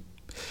 Yeah.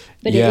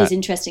 But it is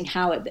interesting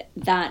how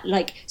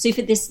so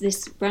for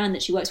this brand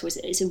that she works for,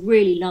 it's a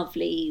really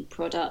lovely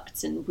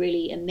product and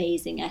really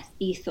amazing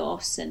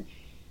ethos, and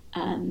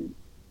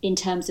in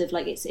terms of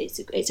like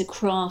it's a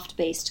craft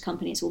based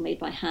company. It's all made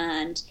by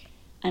hand,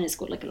 and it's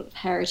got like a lot of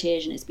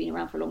heritage, and it's been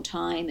around for a long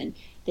time, and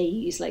they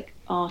use like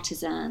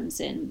artisans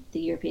in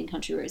the European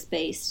country where it's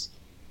based.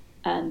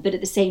 But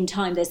at the same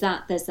time, there's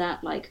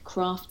that like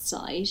craft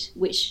side,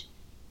 which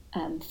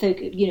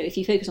if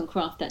you focus on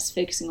craft, that's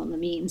focusing on the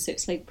means. So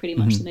it's like pretty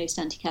much the most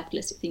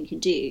anti-capitalistic thing you can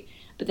do.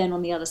 But then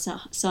on the other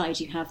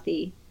side, you have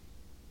the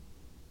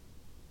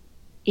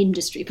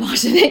industry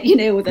part of it,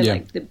 or the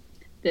like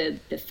the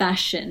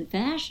fashion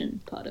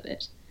part of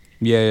it.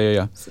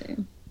 Yeah.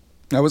 So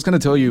I was gonna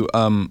tell you.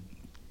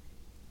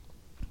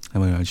 Oh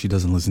my God, she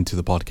doesn't listen to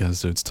the podcast,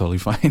 so it's totally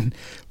fine.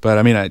 But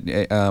I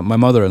mean, my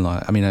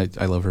mother-in-law. I mean,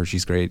 I love her.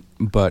 She's great,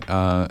 but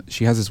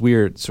she has this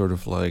weird sort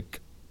of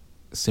like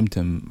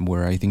symptom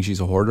where I think she's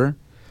a hoarder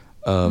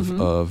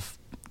of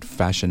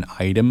fashion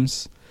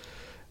items,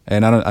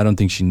 and I don't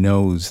think she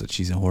knows that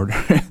she's a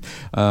hoarder.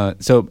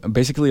 So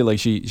basically, like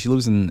she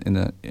lives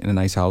in a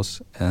nice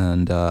house,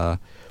 and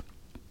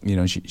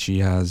she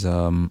has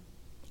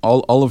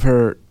all of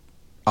her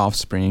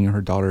offspring,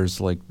 her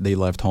daughters, like they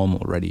left home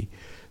already.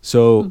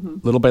 So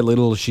little by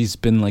little, she's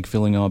been like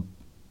filling up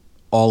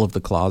all of the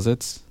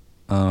closets,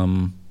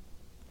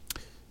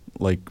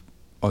 like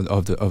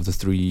of the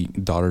three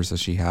daughters that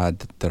she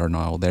had that are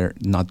not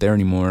there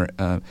anymore.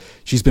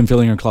 She's been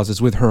filling her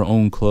closets with her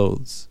own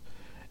clothes,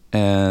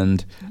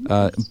 and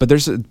but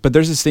there's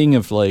this thing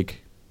of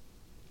like,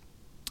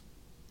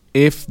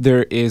 if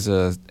there is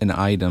an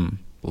item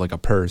like a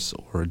purse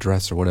or a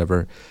dress or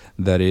whatever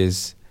that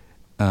is.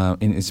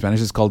 In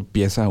Spanish, it's called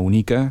pieza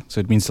única,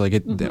 so it means like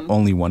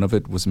only one of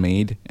it was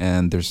made,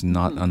 and there's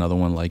not another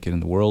one like it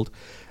in the world.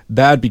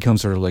 That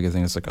becomes sort of like a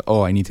thing. It's like,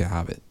 oh, I need to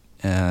have it,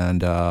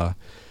 and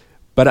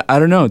but I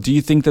don't know. Do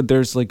you think that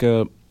there's like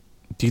do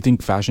you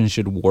think fashion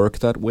should work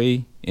that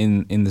way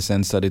in the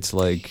sense that it's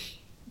like,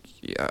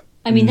 yeah?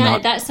 I mean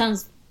that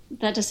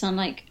does sound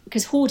like,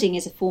 because hoarding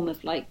is a form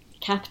of like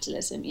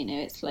capitalism.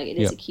 It's like it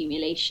is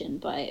accumulation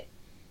by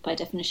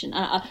definition.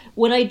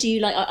 What I do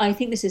like, I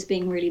think this is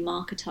being really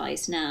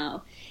marketized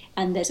now,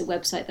 and there's a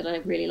website that I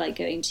really like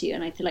going to,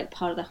 and I feel like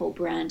part of the whole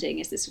branding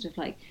is this sort of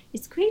like,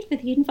 it's great for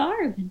the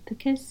environment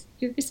because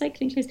you're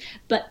recycling clothes.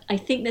 But I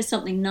think there's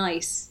something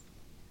nice,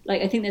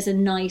 like I think there's a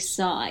nice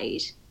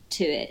side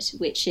to it,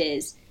 which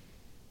is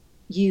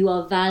you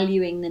are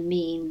valuing the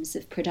means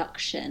of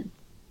production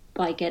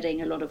by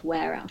getting a lot of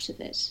wear out of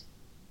it.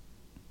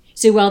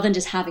 So rather than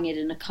just having it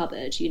in a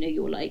cupboard,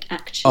 you're like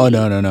actually... Oh,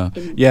 no.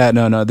 Yeah,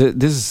 no.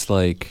 This is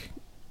like...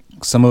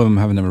 Some of them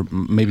have never...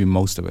 Maybe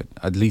most of it,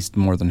 at least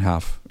more than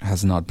half,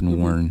 has not been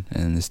worn.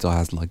 And it still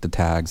has like the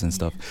tags and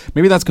stuff.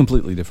 Maybe that's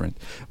completely different.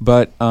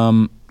 But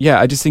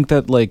I just think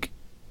that like...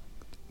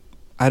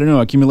 I don't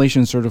know,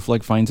 accumulation sort of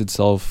like finds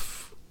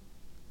itself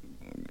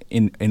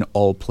in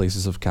all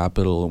places of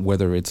capital,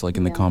 whether it's like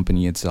in the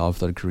company itself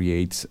that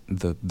creates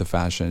the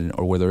fashion,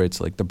 or whether it's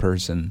like the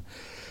person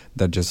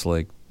that just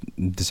like...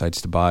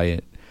 decides to buy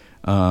it.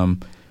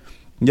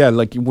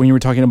 Like when you were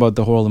talking about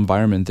the whole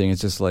environment thing,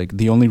 it's just like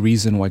the only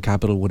reason why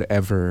capital would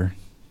ever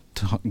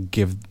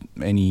give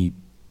any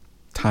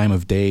time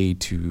of day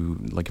to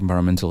like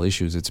environmental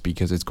issues, it's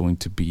because it's going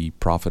to be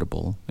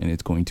profitable and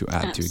it's going to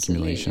add to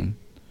accumulation.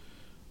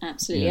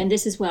 Absolutely. And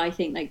this is where I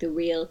think like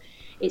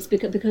it's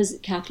because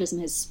capitalism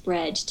has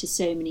spread to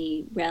so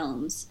many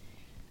realms.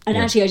 And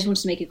actually I just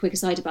wanted to make a quick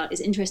aside about, it's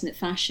interesting that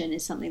fashion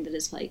is something that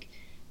is like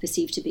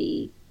perceived to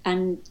be,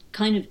 and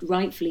kind of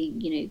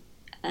rightfully,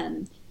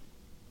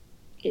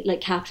 like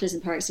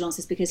capitalism par excellence,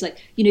 is because like,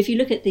 if you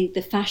look at the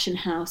fashion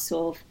house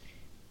of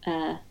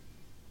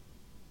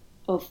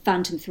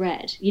Phantom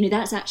Thread,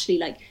 that's actually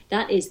like,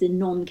 that is the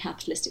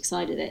non-capitalistic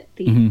side of it,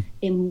 the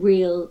in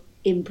real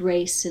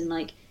embrace and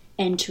like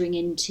entering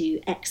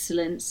into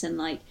excellence and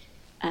like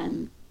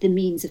the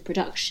means of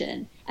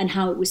production, and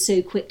how it was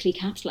so quickly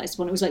capitalized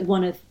upon. It was like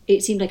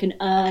it seemed like an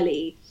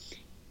early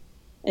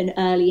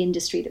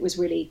industry that was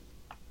really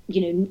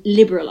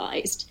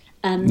liberalized.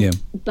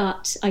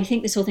 But I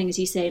think this whole thing, as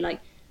you say, like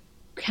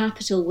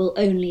capital will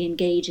only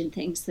engage in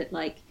things that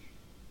like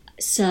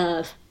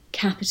serve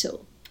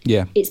capital.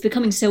 It's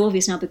becoming so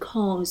obvious now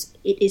because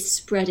it is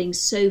spreading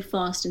so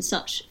fast and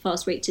such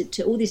fast rate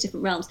to all these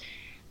different realms.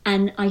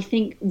 And I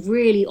think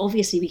really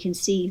obviously we can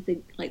see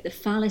the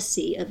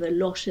fallacy of a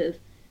lot of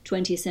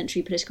 20th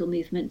century political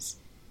movements,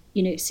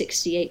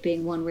 68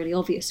 being one really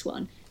obvious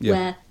one,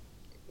 where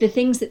the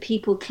things that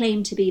people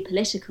claim to be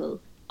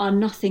political are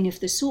nothing of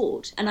the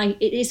sort. And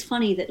it is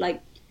funny that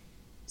like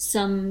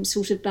some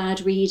sort of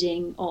bad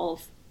reading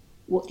of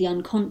what the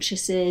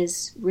unconscious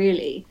is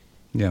really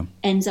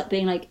ends up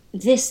being like,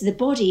 the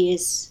body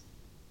is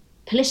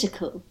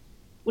political.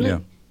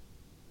 Well,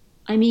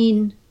 I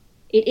mean,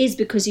 it is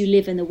because you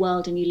live in the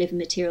world and you live in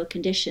material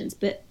conditions,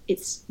 but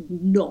it's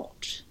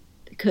not,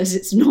 because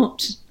it's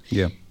not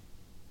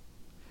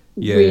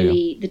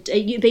really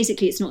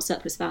basically it's not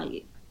surplus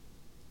value.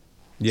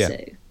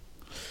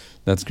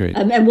 That's great.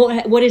 And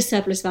what is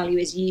surplus value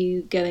is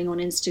you going on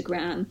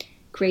Instagram,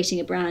 creating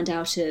a brand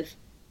out of,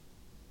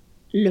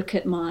 look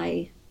at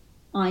I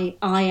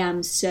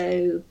am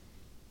so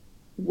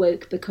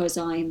woke because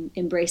I'm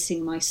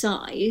embracing my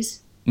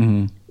size.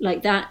 Mm-hmm.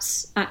 Like,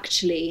 that's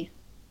actually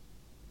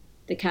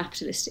the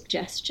capitalistic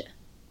gesture.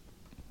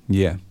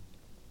 Yeah.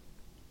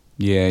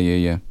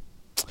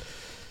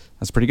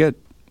 That's pretty good.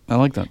 I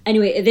like that.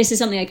 Anyway, this is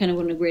something I kind of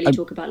want to really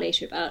talk about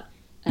later, about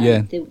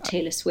the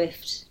Taylor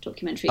Swift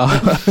documentary.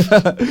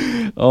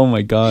 Oh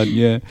my God,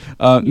 yeah.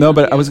 No,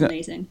 but I was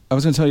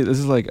gonna tell you, this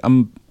is like,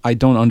 I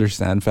don't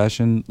understand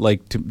fashion.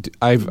 Like,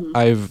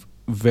 I've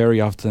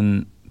very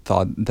often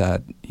thought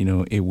that, you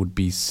know, it would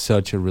be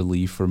such a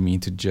relief for me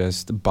to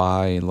just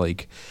buy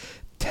like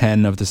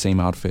 10 of the same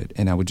outfit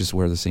and I would just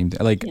wear the same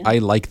thing. Like, I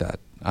like that.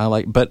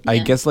 But I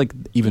guess like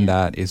even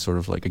that is sort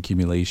of like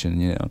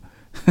accumulation, you know.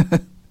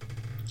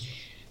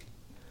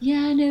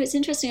 Yeah, no, it's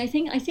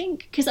interesting. I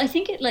think because I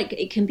think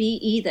it can be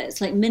either. It's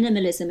like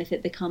minimalism, if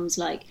it becomes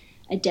like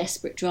a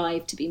desperate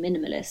drive to be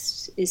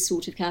minimalist, is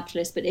sort of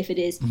capitalist. But if it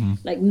is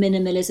like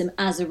minimalism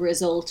as a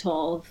result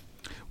of,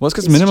 well, it's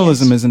because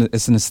minimalism is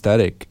an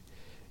aesthetic.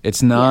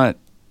 It's not.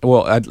 Yeah.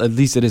 Well, at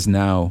least it is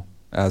now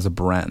as a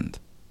brand.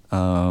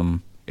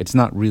 It's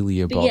not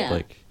really about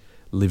like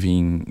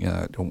living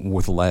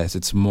with less.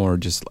 It's more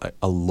just like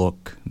a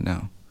look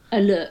now. A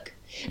look.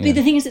 But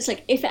the thing is, it's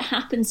like, if it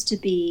happens to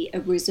be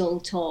a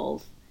result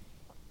of,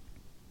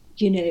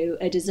 you know,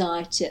 a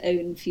desire to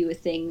own fewer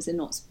things and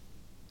not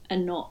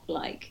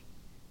like,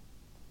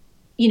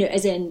 you know,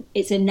 as in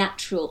it's a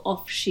natural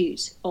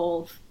offshoot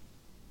of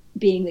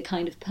being the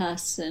kind of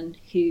person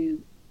who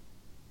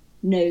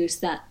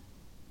knows that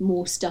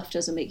more stuff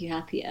doesn't make you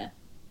happier.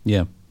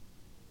 Yeah.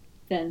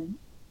 Then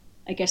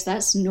I guess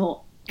that's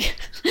not.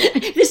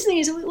 This thing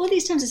is, all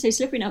these terms are so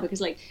slippery now because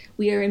like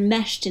we are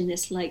enmeshed in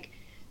this like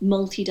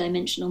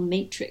multi-dimensional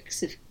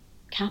matrix of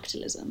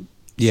capitalism.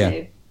 Yeah.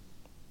 So,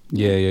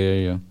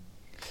 yeah.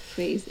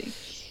 Crazy.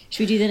 Should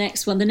we do the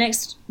next one? The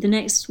next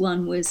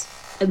one was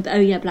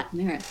Black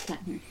Mirror.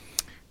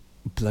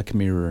 Black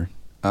Mirror.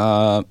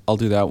 I'll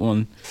do that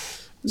one.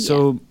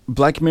 So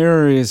Black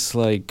Mirror is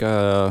like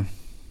I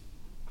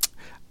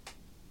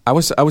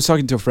was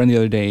talking to a friend the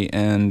other day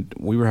and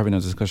we were having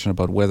a discussion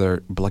about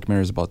whether Black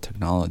Mirror is about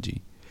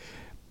technology,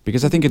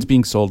 because I think it's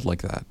being sold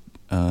like that.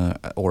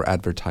 Or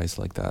advertised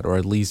like that, or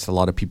at least a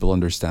lot of people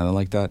understand it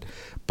like that.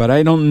 But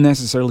I don't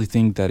necessarily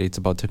think that it's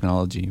about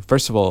technology.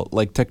 First of all,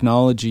 like,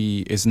 technology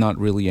is not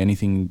really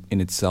anything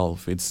in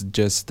itself. It's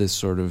just this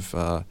sort of,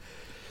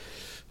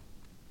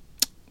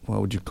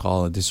 what would you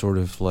call it? This sort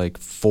of like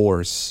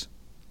force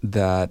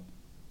that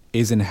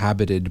is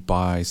inhabited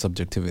by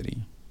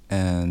subjectivity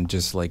and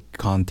just like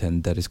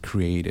content that is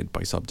created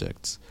by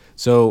subjects.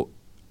 So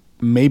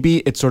maybe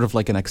it's sort of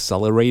like an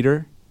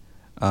accelerator.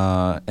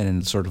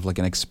 And sort of like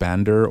an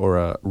expander or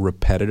a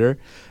repetitor.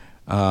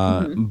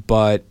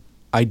 But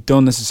I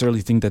don't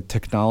necessarily think that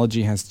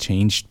technology has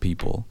changed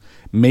people.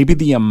 Maybe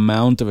the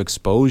amount of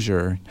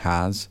exposure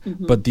has,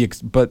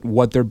 but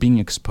what they're being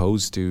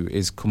exposed to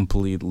is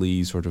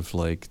completely sort of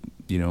like,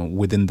 you know,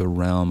 within the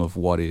realm of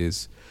what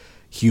is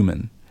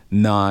human.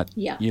 Not,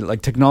 you know,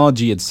 like,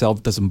 technology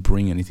itself doesn't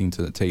bring anything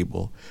to the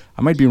table.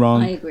 I might be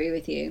wrong. I agree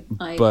with you.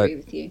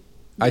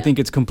 I think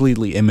it's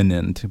completely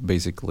imminent,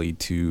 basically,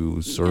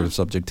 to sort of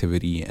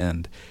subjectivity,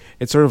 and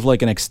it's sort of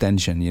like an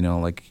extension, you know,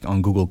 like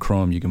on Google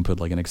Chrome, you can put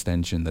like an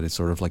extension that is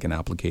sort of like an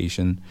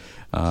application.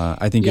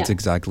 I think it's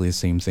exactly the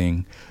same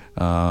thing.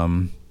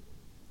 And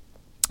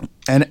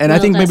I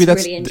think maybe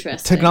that's really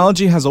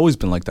technology has always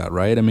been like that,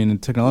 right? I mean,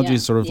 technology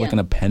is sort of like an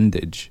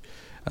appendage,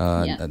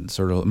 a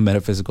sort of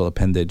metaphysical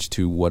appendage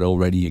to what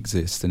already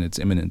exists, and it's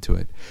imminent to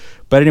it.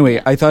 But anyway,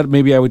 I thought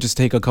maybe I would just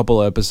take a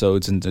couple of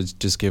episodes and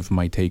just give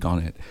my take on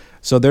it.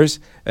 So there's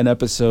an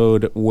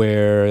episode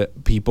where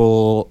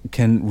people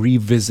can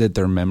revisit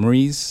their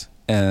memories,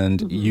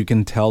 and you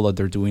can tell that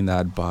they're doing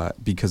that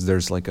because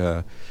there's like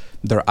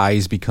their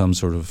eyes become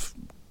sort of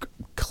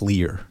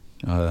clear.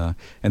 And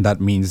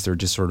that means they're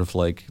just sort of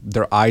like,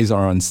 their eyes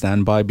are on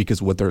standby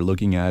because what they're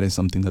looking at is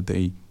something that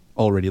they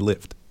already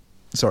lived.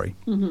 Sorry.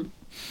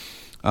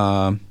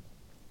 And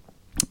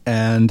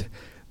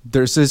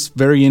there's this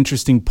very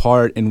interesting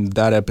part in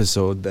that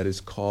episode that is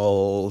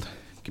called,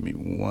 give me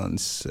 1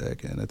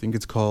 second, I think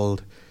it's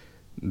called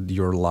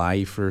Your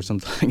Life or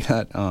something like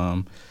that.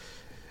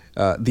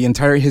 The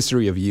Entire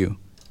History of You.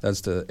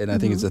 And I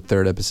think it's the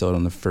 3rd episode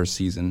on the 1st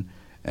season.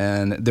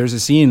 And there's a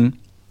scene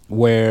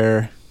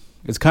where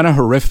it's kind of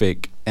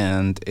horrific,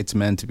 and it's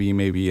meant to be,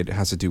 maybe it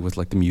has to do with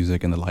like the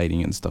music and the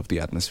lighting and stuff, the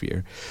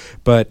atmosphere.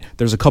 But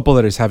there's a couple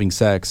that is having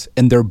sex,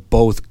 and they're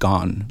both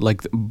gone.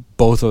 Like,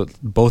 both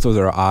of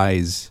their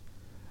eyes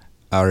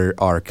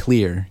are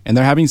clear, and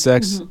they're having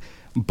sex,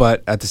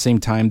 but at the same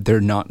time they're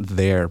not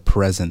there,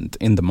 present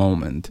in the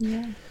moment.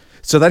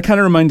 So that kind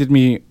of reminded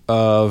me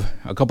of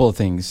a couple of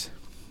things.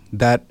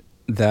 That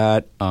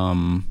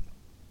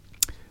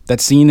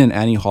scene in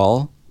Annie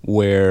Hall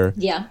where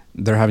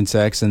they're having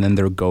sex, and then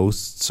their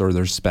ghosts or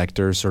their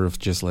specter sort of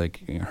just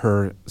like,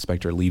 her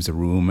specter leaves the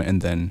room,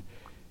 and then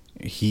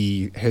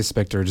his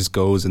specter just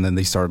goes, and then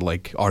they start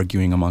like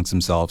arguing amongst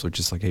themselves, or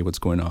just like, hey, what's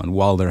going on,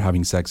 while they're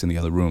having sex in the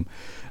other room.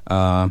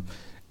 And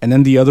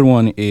then the other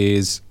one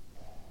is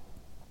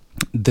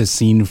the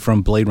scene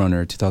from Blade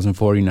Runner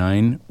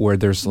 2049, where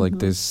there's like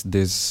this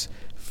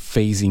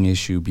phasing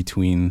issue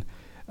between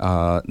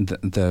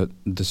the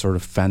sort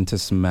of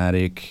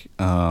phantasmatic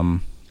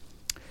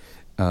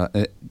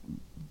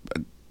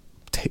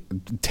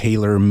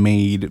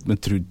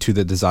tailor-made to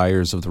the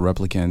desires of the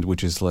replicant,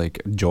 which is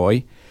like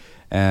joy.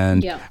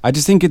 And I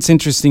just think it's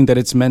interesting that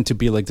it's meant to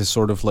be like this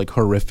sort of like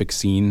horrific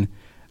scene,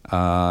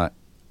 and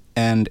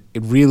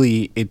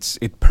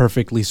it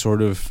perfectly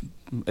sort of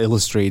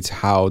illustrates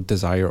how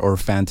desire or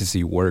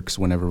fantasy works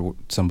whenever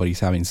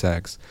somebody's having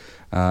sex.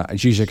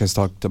 Zizek has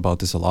talked about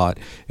this a lot,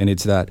 and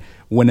it's that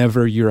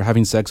whenever you're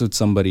having sex with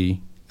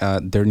somebody,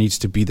 there needs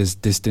to be this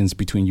distance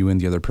between you and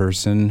the other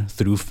person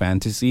through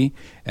fantasy,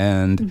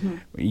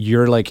 and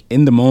you're like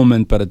in the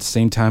moment, but at the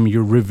same time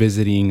you're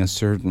revisiting a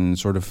certain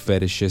sort of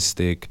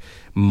fetishistic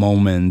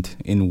moment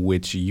in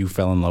which you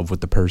fell in love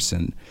with the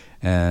person.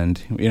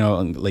 And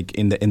like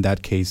in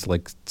that case,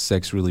 like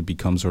sex really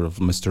becomes sort of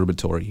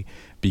masturbatory,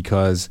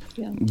 because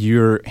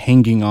you're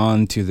hanging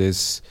on to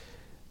this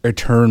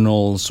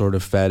eternal sort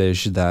of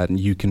fetish that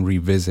you can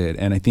revisit.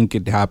 And I think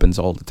it happens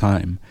all the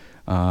time.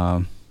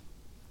 And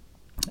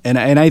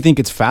I think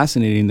it's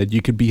fascinating that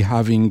you could be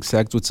having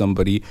sex with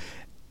somebody,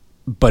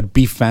 but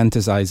be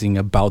fantasizing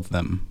about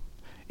them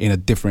in a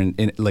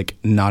different, like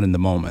not in the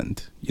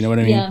moment. You know what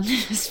I mean? Yeah,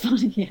 it's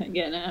funny.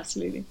 Yeah, no,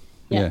 absolutely.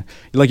 Yeah.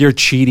 Like you're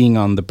cheating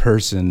on the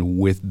person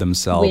with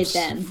themselves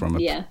from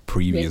a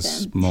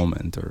previous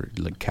moment or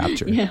like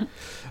capture.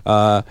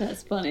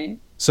 That's funny.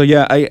 So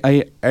yeah,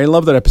 I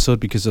love that episode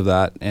because of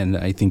that, and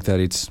I think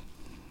that it's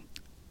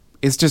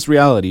just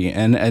reality,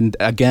 and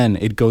again,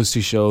 it goes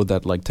to show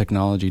that like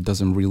technology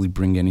doesn't really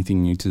bring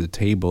anything new to the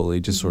table.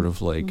 It just sort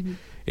of like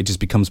it just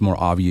becomes more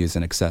obvious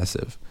and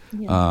excessive.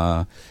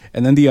 And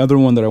then the other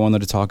one that I wanted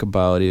to talk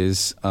about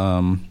is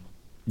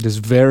this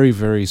very,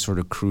 very sort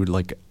of crude,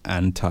 like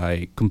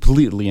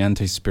completely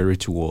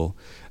anti-spiritual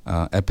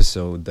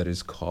episode that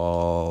is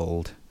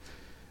called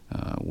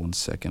one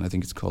second, I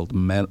think it's called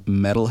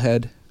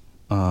Metalhead.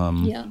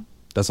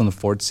 That's on the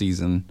 4th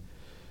season.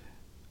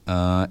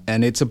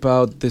 And it's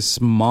about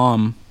this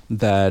mom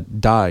that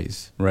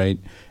dies, right?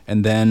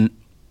 And then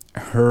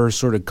her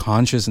sort of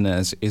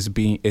consciousness is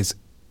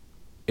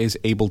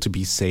able to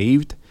be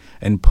saved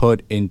and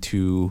put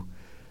into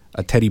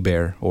a teddy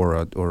bear or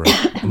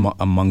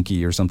a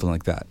monkey or something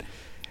like that.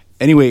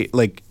 Anyway,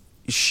 like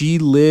she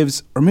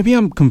lives, or maybe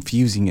I'm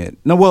confusing it.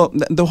 No, well,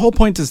 the whole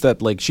point is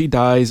that like she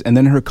dies and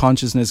then her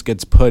consciousness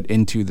gets put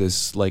into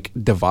this like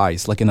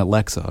device, like an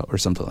Alexa or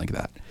something like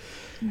that.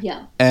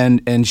 Yeah.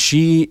 And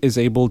she is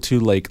able to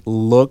like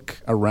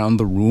look around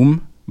the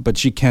room, but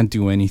she can't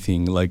do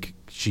anything. Like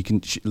she can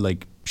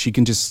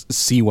just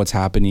see what's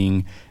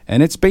happening,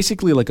 and it's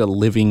basically like a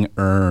living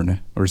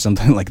urn or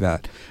something like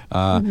that.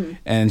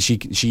 And she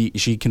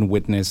can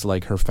witness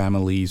like her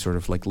family sort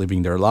of like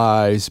living their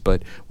lives.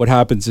 But what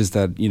happens is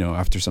that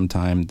after some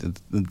time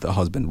the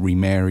husband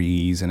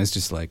remarries, and it's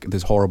just like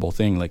this horrible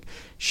thing. Like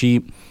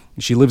she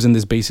lives in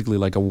this basically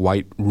like a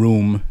white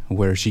room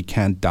where she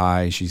can't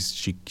die. She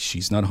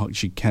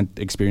can't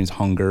experience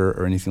hunger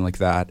or anything like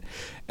that,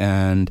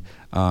 and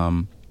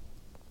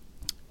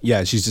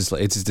she's just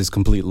like, it's just this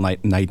complete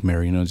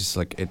nightmare, just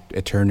like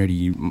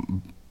eternity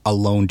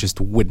alone,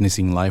 just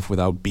witnessing life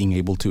without being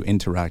able to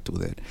interact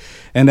with it.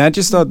 And I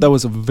just thought that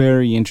was a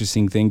very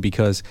interesting thing,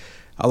 because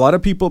a lot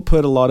of people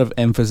put a lot of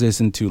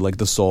emphasis into like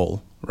the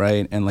soul,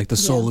 right? And like the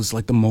soul is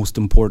like the most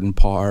important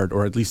part,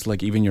 or at least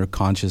like even your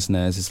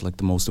consciousness is like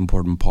the most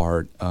important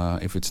part,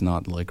 if it's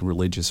not like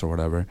religious or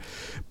whatever.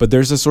 But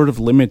there's a sort of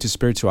limit to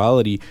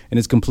spirituality, and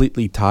it's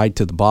completely tied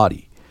to the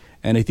body.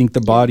 And I think the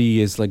body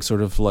is like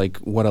sort of like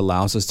what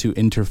allows us to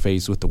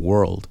interface with the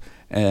world.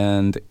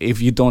 And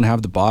if you don't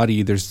have the body,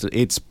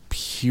 it's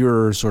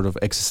pure sort of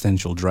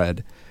existential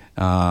dread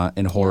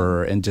and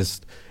horror, and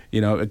just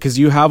because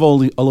you have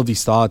all of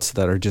these thoughts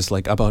that are just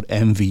like about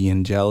envy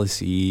and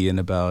jealousy and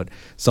about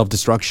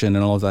self-destruction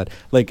and all of that.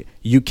 Like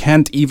you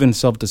can't even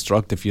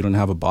self-destruct if you don't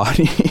have a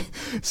body.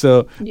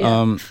 So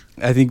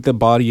I think the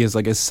body is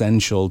like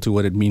essential to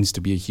what it means to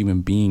be a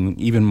human being,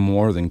 even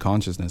more than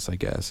consciousness, I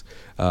guess.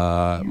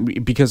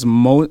 Because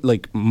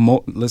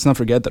let's not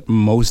forget that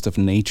most of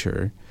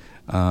nature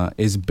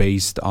is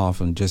based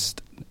off on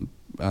just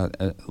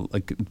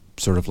like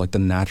sort of like the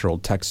natural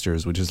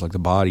textures, which is like the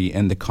body,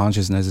 and the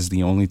consciousness is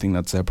the only thing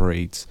that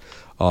separates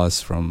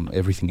us from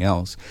everything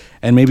else.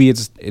 And maybe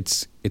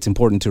it's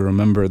important to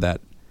remember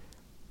that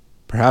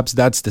perhaps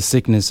that's the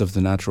sickness of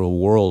the natural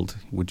world,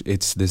 which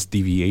it's this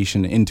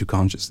deviation into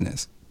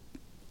consciousness.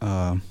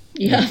 And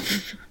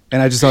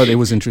I just thought it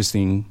was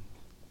interesting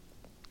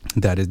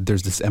that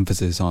there's this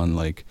emphasis on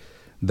like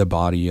the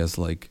body as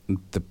like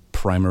the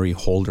primary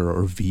holder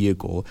or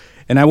vehicle.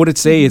 And I would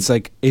say it's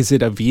like, is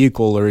it a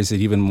vehicle, or is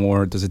it even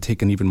more, does it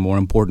take an even more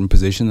important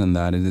position than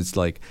that? And it's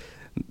like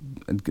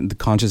the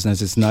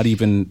consciousness is not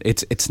even,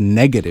 it's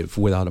negative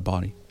without a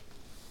body.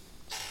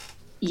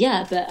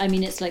 Yeah, but I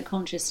mean, it's like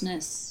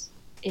consciousness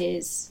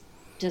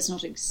does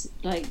not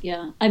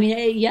yeah. I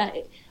mean, yeah.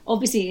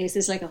 Obviously,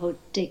 it's like a whole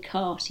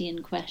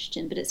Descartesian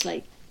question, but it's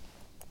like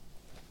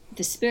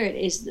the spirit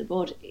is the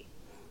body.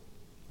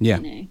 Yeah.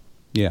 You know?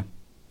 Yeah.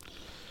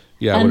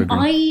 Yeah, I would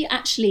agree. I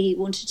actually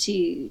wanted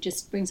to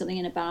just bring something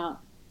in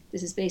about,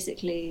 this is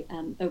basically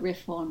a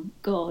riff on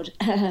God,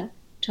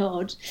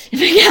 Todd,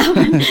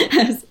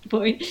 has a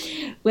point,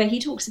 where he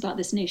talks about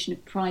this notion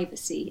of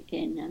privacy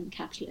in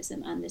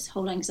capitalism, and this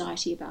whole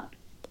anxiety about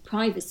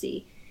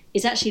privacy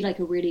is actually like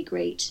a really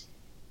great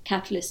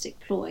capitalistic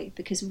ploy,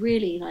 because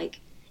really, like,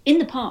 in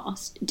the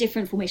past,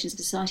 different formations of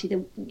society,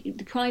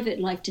 the private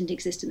life didn't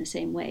exist in the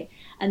same way,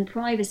 and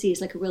privacy is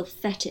like a real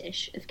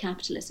fetish of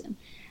capitalism.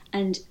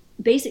 And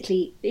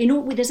basically,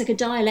 there's like a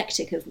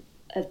dialectic of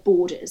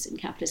borders in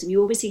capitalism.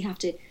 You obviously have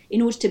to,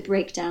 in order to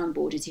break down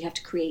borders, you have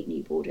to create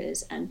new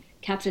borders, and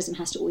capitalism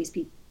has to always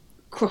be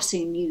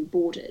crossing new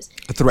borders.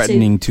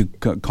 Threatening to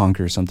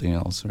conquer something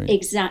else, right?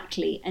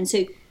 Exactly. And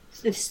so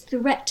the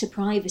threat to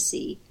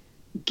privacy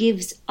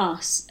gives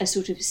us a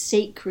sort of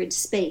sacred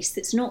space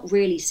that's not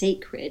really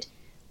sacred,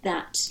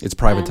 that it's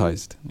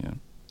privatized.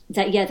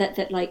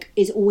 That like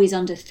is always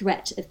under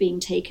threat of being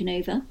taken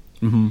over.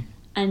 Mm-hmm.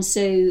 And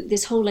so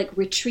this whole like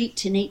retreat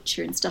to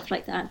nature and stuff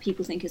like that,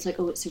 people think it's like,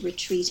 oh, it's a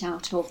retreat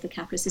out of the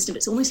capitalist system.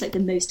 It's almost like the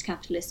most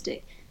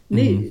capitalistic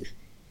move,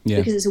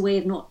 because it's a way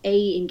of not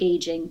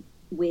engaging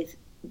with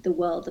the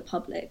world, the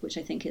public, which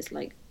I think is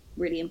like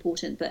really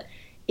important, but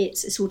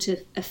it's a sort of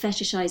a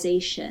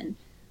fetishization.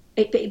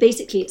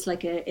 Basically, it's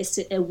like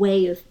a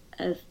way of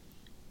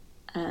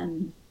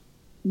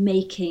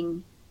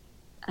making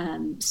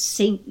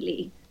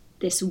saintly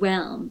this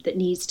realm that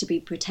needs to be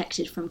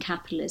protected from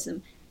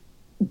capitalism,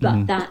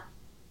 but that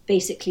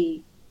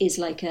basically is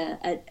like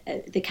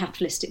the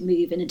capitalistic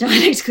move in a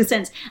dialectical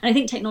sense. And I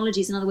think technology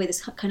is another way.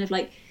 This kind of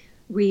like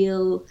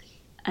real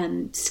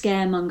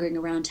scaremongering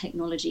around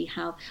technology.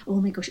 How,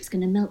 oh my gosh, it's going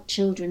to melt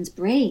children's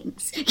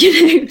brains.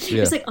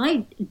 It's like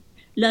I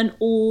learned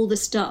all the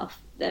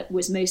stuff that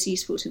was most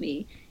useful to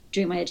me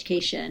during my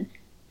education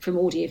from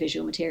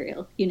audiovisual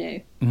material,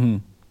 Mm-hmm.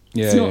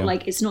 Yeah, it's not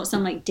like, it's not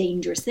some like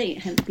dangerous thing.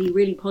 It can be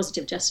really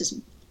positive just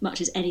as much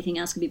as anything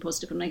else can be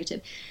positive or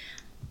negative.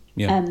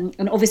 Yeah.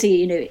 And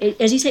obviously,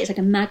 as you say, it's like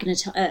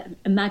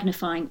a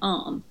magnifying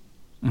arm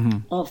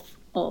of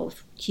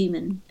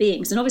human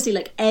beings. And obviously,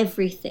 like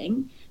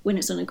everything, when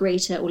it's on a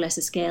greater or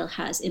lesser scale,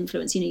 has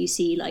influence. You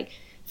see like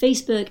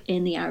Facebook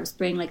in the Arab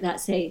Spring, like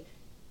that, say,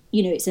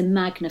 it's a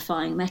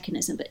magnifying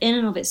mechanism, but in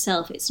and of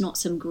itself, it's not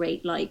some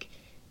great like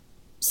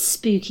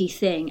spooky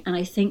thing. And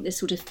I think this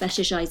sort of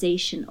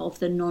fetishization of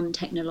the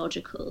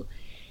non-technological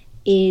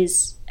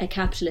is a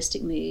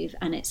capitalistic move,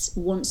 and it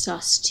wants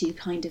us to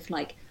kind of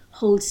like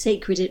hold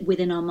sacred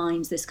within our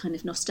minds this kind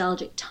of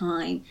nostalgic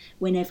time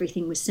when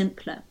everything was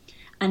simpler.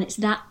 And it's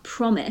that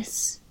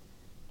promise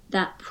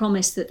that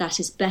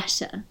is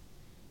better,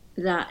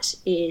 that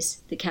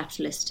is the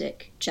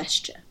capitalistic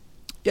gesture.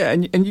 Yeah,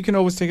 and you can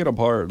always take it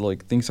apart.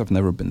 Like, things have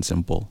never been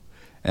simple.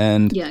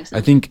 And exactly.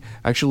 I think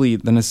actually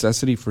the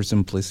necessity for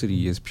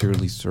simplicity is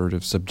purely sort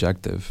of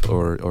subjective,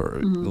 or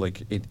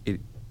like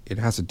it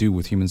has to do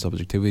with human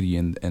subjectivity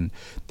and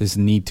this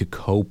need to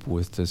cope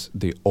with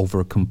the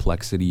over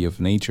complexity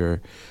of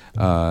nature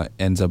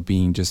ends up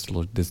being just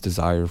this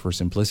desire for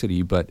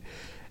simplicity. But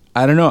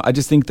I don't know. I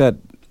just think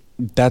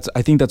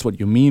I think that's what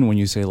you mean when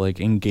you say like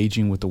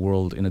engaging with the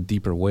world in a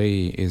deeper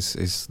way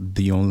is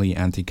the only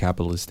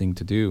anti-capitalist thing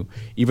to do.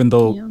 Even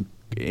though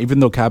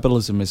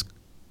capitalism is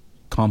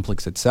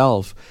complex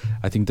itself,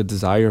 I think the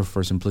desire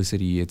for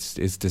simplicity it's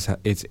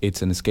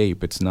an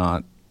escape. It's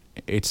not.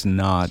 I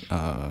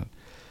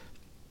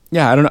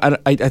don't know.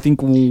 I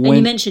think when and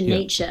you mentioned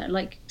nature,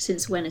 like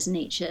since when is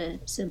nature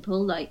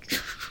simple? Like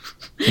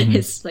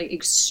it's like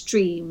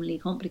extremely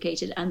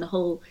complicated, and the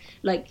whole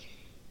like.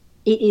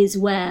 It is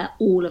where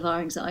all of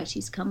our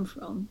anxieties come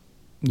from.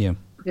 Yeah.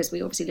 Because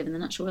we obviously live in the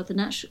natural world.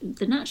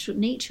 The natural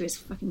nature is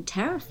fucking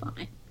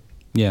terrifying.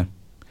 Yeah.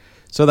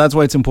 So that's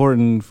why it's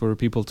important for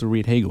people to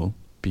read Hegel,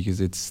 because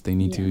they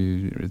need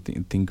to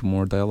think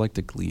more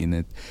dialectically in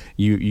it.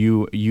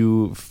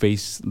 You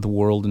face the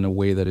world in a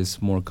way that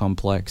is more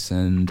complex,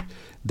 and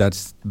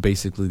that's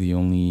basically the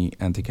only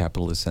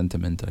anti-capitalist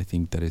sentiment I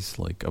think that is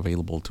like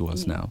available to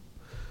us now.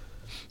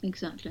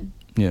 Exactly.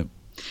 Yeah.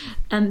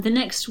 The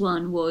next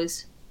one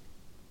was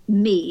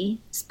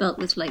me, spelt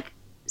with like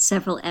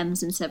several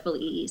M's and several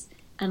E's,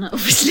 and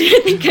obviously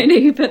I think I know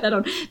who put that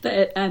on,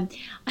 but I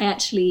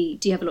actually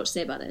do have a lot to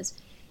say about this.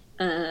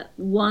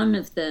 One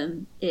of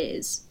them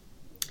is,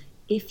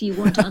 if you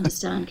want to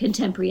understand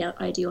contemporary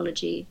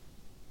ideology,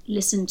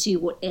 listen to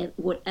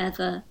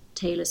whatever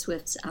Taylor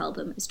Swift's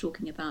album is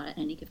talking about at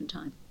any given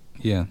time.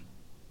 Yeah.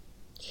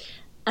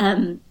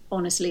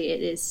 Honestly,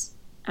 it is.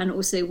 And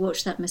also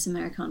watch that Miss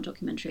Americana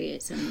documentary.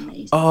 It's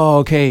amazing. Oh,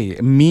 okay.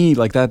 Me,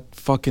 like that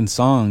fucking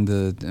song.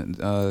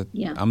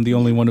 I'm the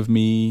only one of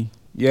me.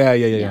 Yeah.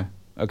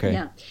 Okay.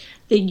 Yeah.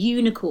 The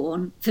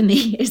unicorn, for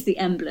me, is the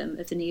emblem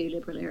of the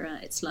neoliberal era.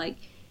 It's like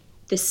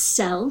the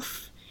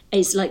self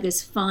is like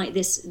this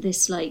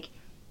like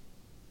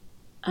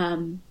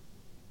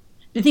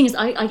the thing is,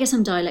 I guess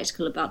I'm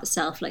dialectical about the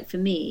self. Like for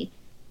me,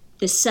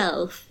 the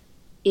self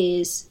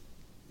is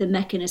the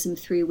mechanism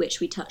through which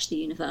we touch the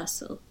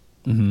universal,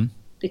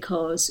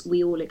 because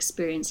we all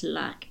experience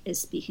lack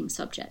as speaking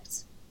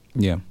subjects.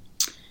 Yeah.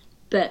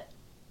 But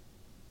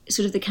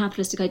sort of the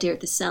capitalistic idea of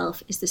the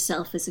self is the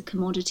self as a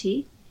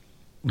commodity,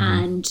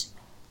 and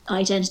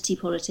identity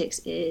politics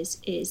is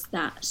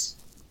that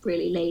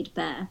really laid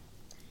bare.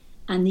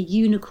 And the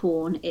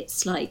unicorn,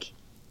 it's like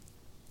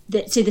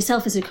so the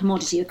self as a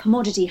commodity. A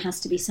commodity has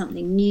to be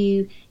something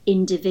new,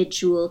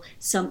 individual,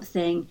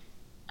 something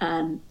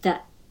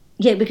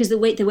because the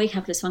way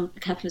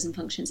capitalism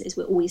functions is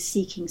we're always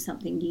seeking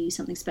something new,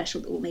 something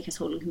special that will make us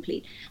whole and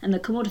complete. And the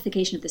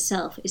commodification of the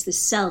self is the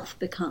self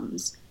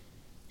becomes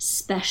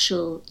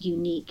special,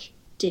 unique,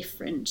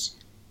 different.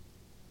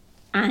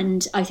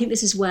 And I think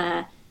this is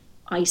where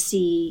I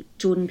see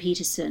Jordan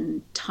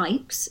Peterson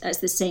types as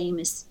the same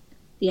as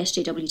the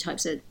SJW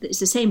types. It's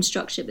the same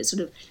structure, but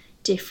sort of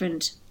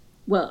different.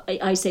 Well,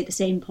 I say the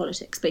same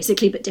politics,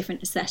 basically, but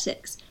different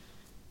aesthetics.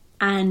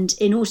 And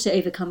in order to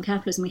overcome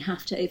capitalism, we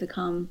have to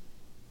overcome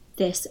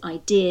this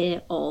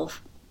idea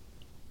of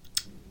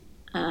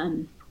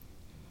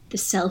the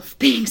self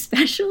being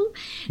special,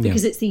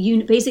 because it's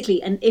the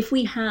basically. And if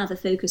we have a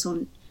focus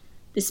on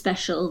the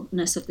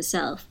specialness of the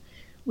self,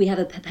 we have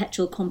a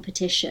perpetual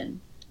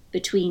competition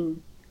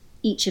between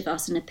each of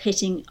us and are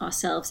pitting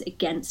ourselves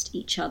against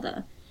each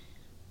other.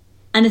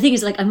 And the thing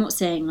is, like, I'm not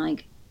saying,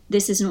 like,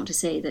 this is not to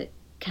say that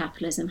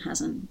capitalism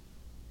hasn't,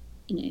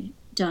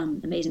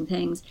 done amazing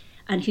things,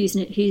 and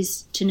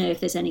who's to know if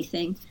there's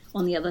anything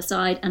on the other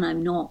side. And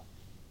I'm not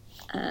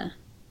a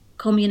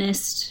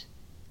communist,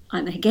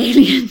 I'm a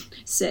Hegelian,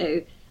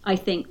 so I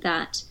think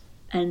that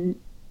an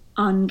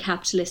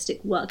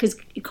uncapitalistic world, because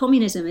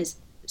communism is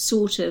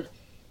sort of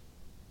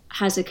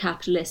has a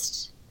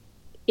capitalist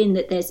in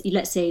that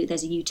let's say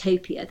there's a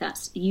utopia.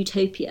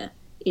 Utopia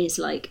is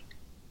like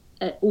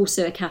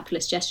also a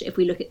capitalist gesture. If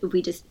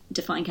we just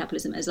define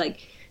capitalism as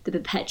like the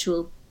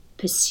perpetual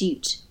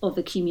pursuit of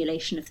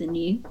accumulation of the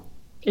new,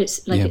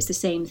 it's like it's the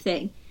same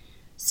thing.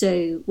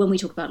 So when we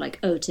talk about like,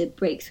 to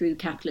break through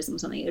capitalism or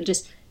something, it'll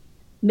just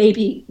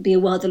maybe be a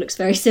world that looks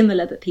very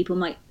similar, but people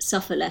might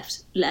suffer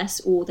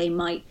less, or they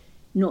might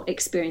not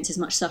experience as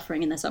much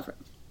suffering in their suffering.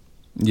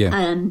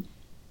 Yeah.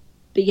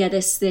 But yeah,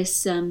 this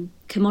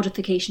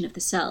commodification of the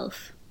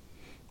self.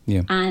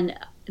 Yeah. And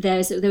there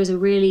was a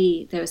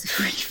really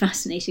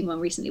fascinating one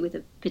recently with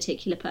a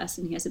particular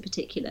person who has a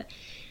particular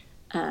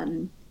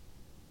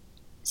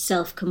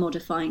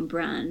self-commodifying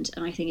brand,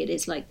 and I think it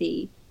is like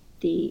the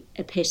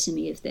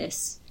epitome of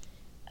this.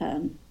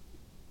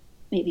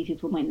 Maybe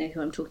people might know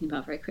who I'm talking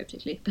about very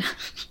cryptically, but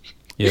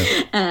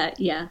But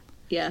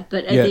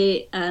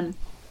the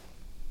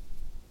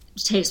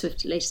Taylor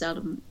Swift's latest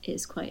album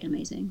is quite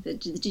amazing.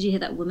 Did you hear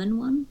that Woman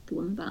one? The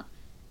one about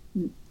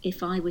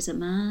if I was a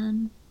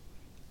man.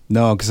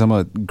 No, because I'm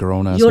a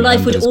grown-ass Your man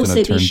life would that's also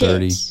going to be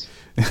turn shit.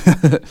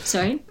 30.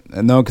 Sorry?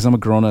 No, because I'm a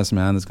grown-ass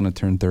man that's going to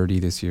turn 30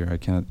 this year. I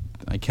can't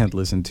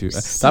listen to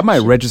that. Might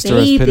register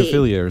as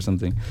pedophilia or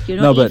something.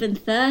 You're not even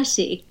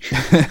 30.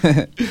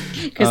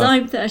 Because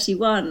I'm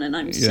 31 and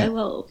I'm so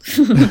old.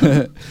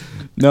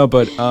 No,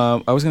 but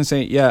I was going to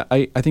say,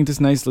 I think this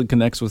nicely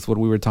connects with what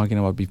we were talking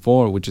about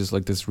before, which is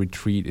like this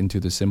retreat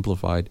into the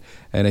simplified.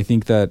 And I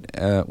think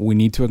that we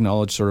need to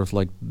acknowledge sort of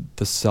like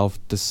the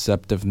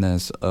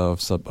self-deceptiveness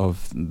of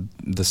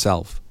the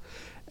self.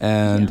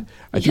 And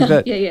I think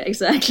that... Yeah,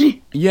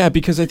 exactly. Yeah,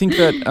 because I think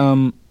that,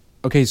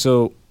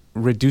 so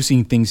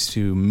reducing things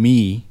to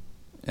me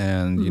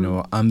and,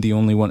 I'm the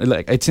only one...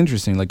 Like, it's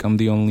interesting, like, I'm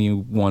the only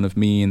one of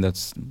me and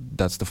that's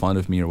the fun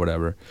of me or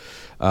whatever.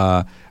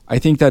 I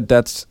think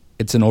that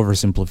it's an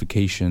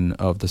oversimplification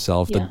of the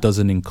self that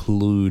doesn't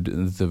include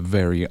the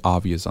very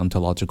obvious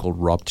ontological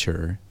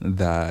rupture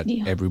that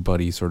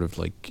everybody sort of,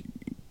 like,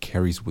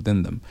 carries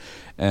within them.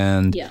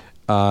 And...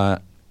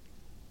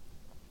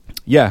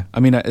 I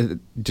mean,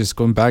 just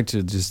going back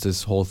to just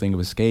this whole thing of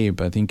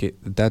escape, I think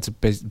that's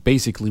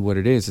basically what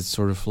it is. It's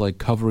sort of like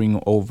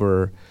covering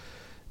over.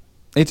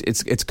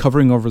 It's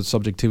covering over the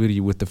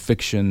subjectivity with the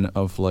fiction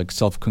of like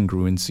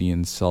self-congruency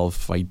and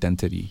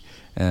self-identity,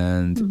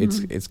 and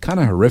it's kind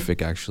of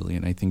horrific actually.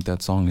 And I think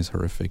that song is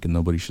horrific, and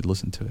nobody should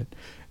listen to it.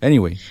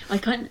 Anyway, I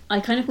kind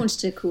of wanted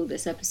to call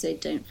this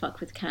episode "Don't Fuck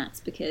with Cats"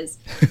 because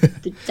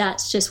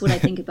that's just what I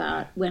think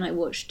about when I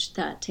watched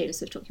that Taylor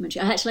Swift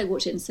documentary. I actually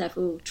watched it in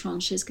several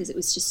tranches because it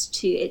was just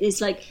too. It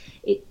is like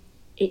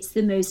it's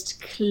the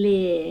most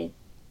clear,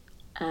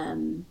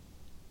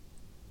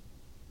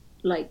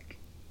 like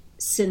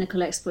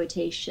cynical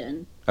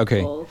exploitation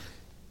of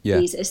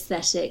these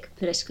aesthetic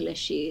political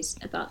issues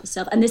about the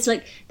self, and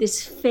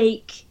this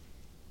fake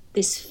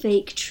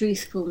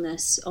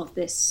truthfulness of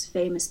this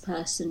famous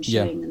person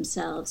showing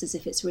themselves as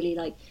if it's really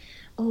like,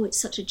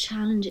 it's such a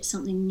challenge, it's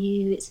something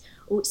new, it's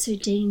so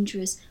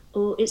dangerous,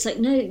 or it's like,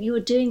 no, you're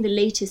doing the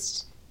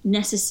latest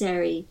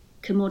necessary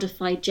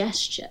commodified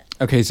gesture.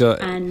 Okay, so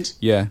and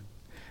yeah.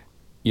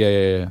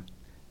 No,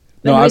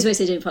 the reason I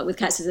say don't fuck with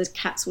cats is there's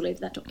cats all over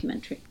that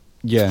documentary.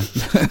 Yeah.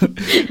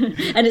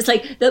 And it's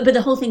like, but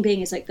the whole thing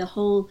being is like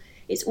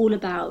it's all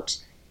about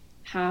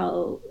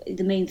how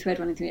the main thread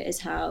running through it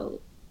is how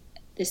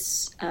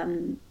this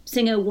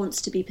singer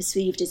wants to be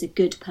perceived as a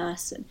good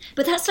person.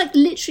 But that's like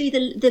literally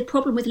the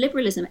problem with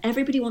liberalism.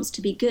 Everybody wants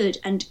to be good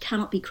and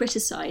cannot be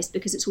criticized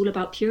because it's all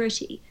about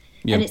purity.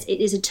 Yep. And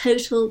it is a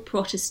total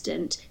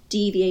Protestant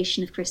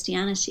deviation of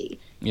Christianity.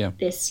 Yeah.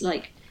 This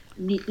like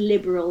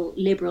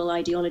liberal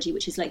ideology,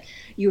 which is like,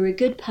 you're a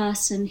good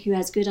person who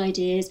has good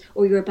ideas,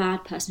 or you're a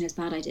bad person who has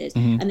bad ideas.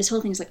 And this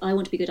whole thing is like, I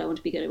want to be good, I want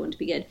to be good, I want to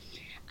be good.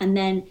 And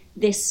then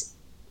this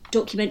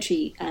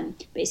documentary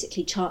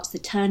basically charts the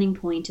turning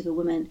point of a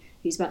woman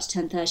who's about to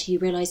turn 30, who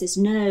realizes,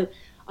 no,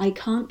 I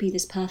can't be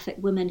this perfect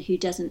woman who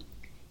doesn't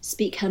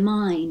speak her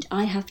mind.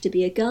 I have to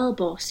be a girl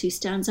boss who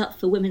stands up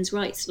for women's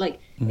rights, like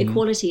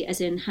equality,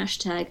 as in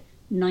hashtag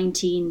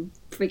 19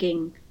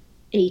 frigging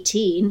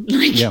 18,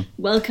 like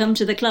welcome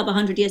to the club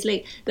 100 years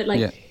late. But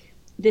like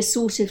this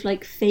sort of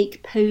like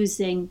fake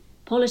posing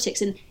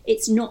politics, and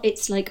it's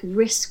like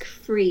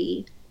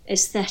risk-free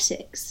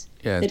aesthetics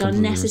that are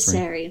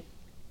necessary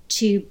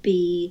to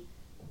be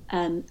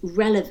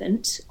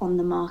relevant on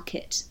the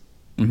market.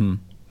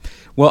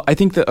 Well, I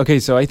think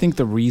I think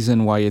the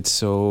reason why it's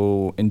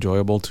so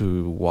enjoyable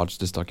to watch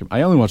this document,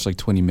 I only watched like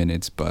 20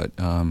 minutes, but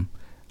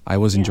I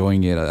was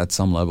enjoying it at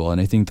some level, and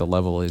I think the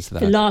level is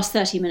that the last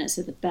 30 minutes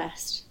are the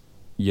best.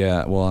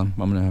 Yeah, well, I'm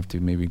going to have to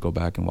maybe go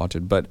back and watch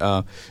it. But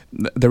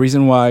the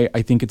reason why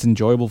I think it's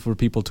enjoyable for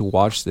people to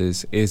watch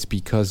this is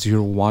because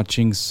you're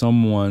watching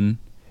someone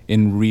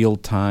in real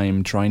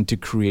time trying to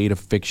create a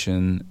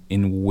fiction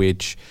in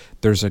which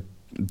there's a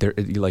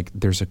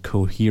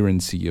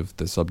coherency of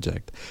the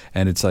subject,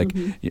 and it's like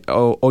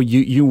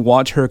you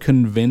watch her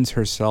convince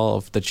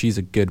herself that she's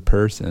a good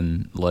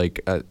person, like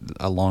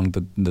along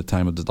the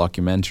time of the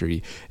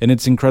documentary, and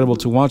it's incredible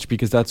to watch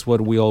because that's what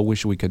we all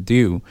wish we could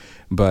do,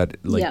 but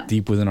like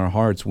deep within our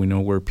hearts we know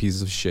we're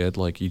pieces of shit,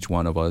 like each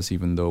one of us,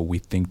 even though we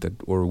think that,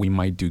 or we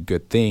might do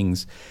good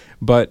things,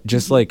 but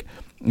just like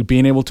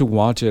being able to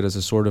watch it as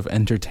a sort of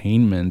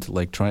entertainment,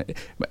 like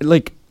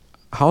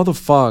how the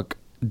fuck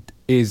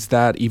is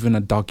that even a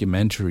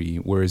documentary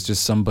where it's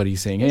just somebody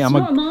saying, "Hey,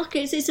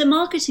 it's a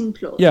marketing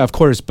plot." Yeah, of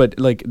course, but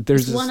like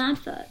there's one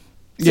advert.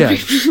 Yeah,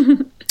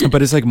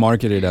 but it's like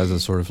marketed as a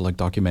sort of like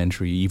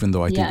documentary, even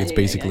though I think it's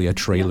basically a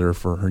trailer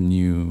for her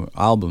new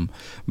album.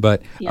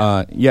 But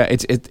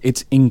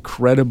it's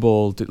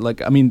incredible.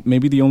 Like, I mean,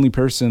 maybe the only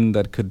person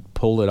that could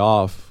pull it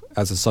off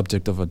as a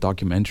subject of a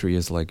documentary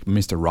is like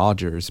Mr.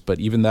 Rogers, but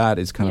even that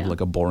is kind of like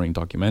a boring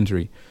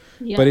documentary.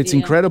 But it's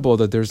incredible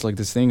that there's like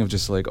this thing of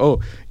just like,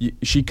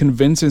 she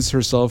convinces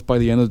herself by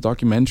the end of the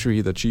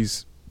documentary that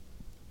she's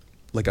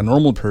like a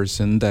normal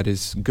person that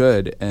is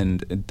good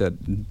and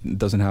that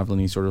doesn't have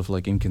any sort of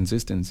like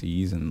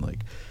inconsistencies, and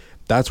like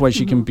that's why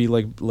she can be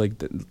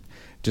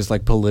just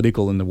like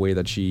political in the way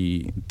that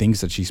she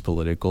thinks that she's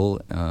political,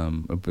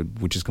 but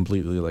which is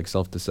completely like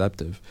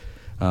self-deceptive.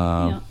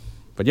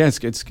 But yeah,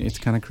 it's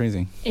kind of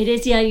crazy. It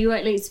is, yeah. You're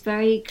right. Like, it's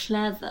very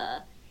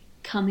clever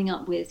coming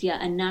up with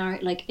a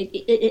narrative, like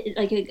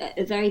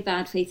a very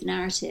bad faith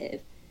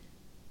narrative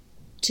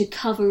to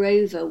cover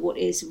over what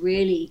is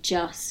really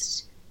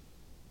just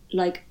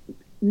like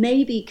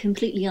maybe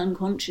completely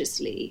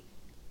unconsciously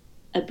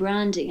a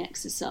branding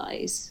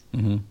exercise.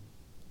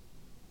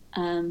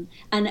 And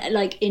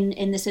like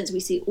in the sense we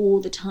see all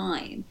the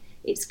time,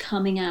 it's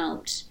coming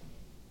out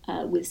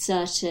with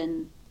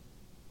certain,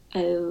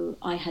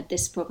 I had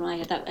this problem, I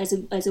had that,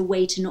 as a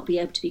way to not be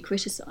able to be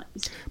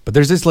criticized. But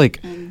there's this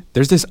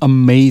there's this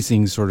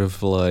amazing sort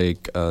of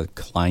like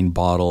Klein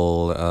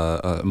bottle,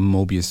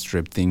 Mobius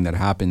strip thing that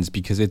happens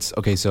because it's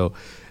okay. So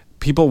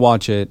people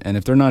watch it, and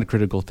if they're not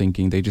critical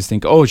thinking, they just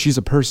think, oh, she's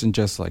a person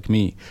just like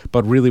me.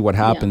 But really what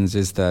happens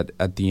is that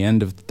at the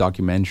end of the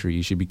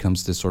documentary, she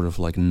becomes this sort of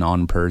like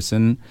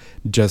non-person,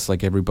 just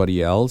like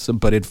everybody else,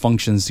 but it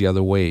functions the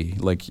other way.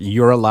 Like,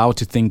 you're allowed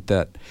to think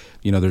that,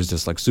 there's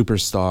this like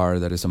superstar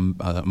that is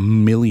a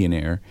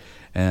millionaire,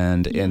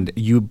 and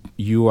you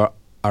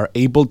are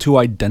able to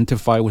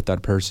identify with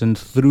that person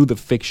through the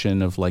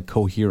fiction of like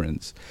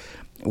coherence.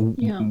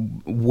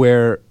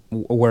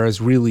 Whereas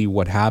really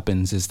what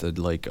happens is that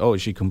like,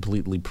 she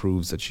completely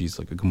proves that she's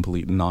like a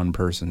complete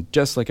non-person,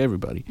 just like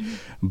everybody.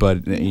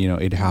 But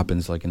it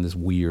happens like in this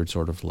weird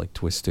sort of like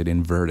twisted,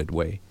 inverted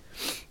way.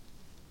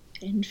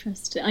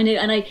 Interesting. I know,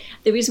 and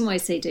the reason why I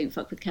say don't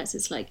fuck with cats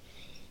is like,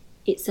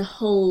 it's a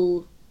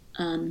whole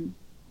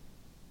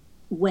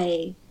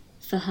way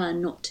for her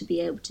not to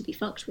be able to be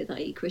fucked with,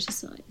 i.e.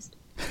 criticised.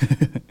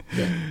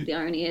 The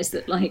irony is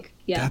that, like,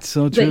 that's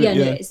so true. But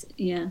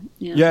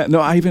no,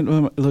 I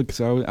even look.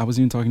 So I was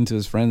even talking to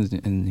his friends,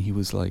 and he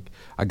was like,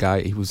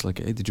 he was like,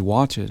 "Hey, did you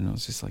watch it?" And I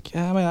was just like,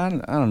 "Yeah, I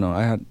mean, I don't know.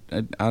 I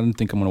don't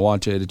think I'm gonna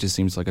watch it. It just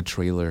seems like a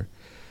trailer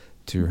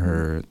to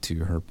her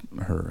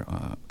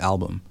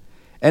album."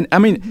 And I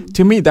mean,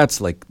 to me, that's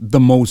like the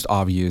most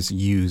obvious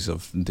use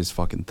of this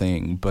fucking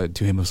thing. But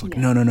to him, it was like,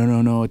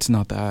 no, it's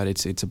not that.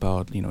 It's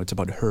about, it's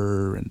about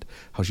her and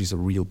how she's a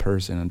real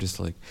person. I'm just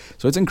like,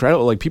 so it's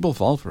incredible. Like, people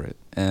fall for it,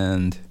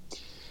 and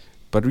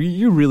But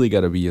you really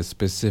got to be a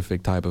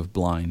specific type of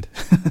blind.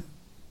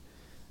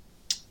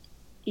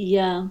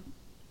 Yeah.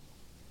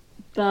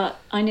 But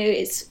I know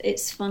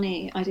it's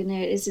funny. I don't know.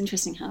 It's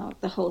interesting how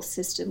the whole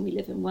system we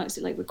live in works.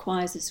 It like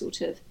requires a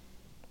sort of,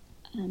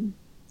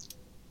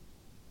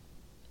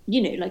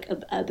 like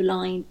a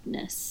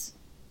blindness,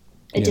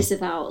 a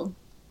disavowal.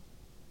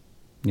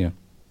 Yeah.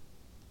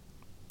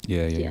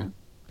 Yeah.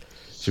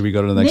 Should we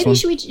go to the next one?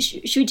 Maybe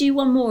should we do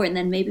one more, and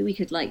then maybe we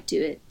could like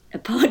do it a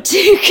part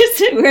 2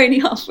 because we're only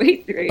halfway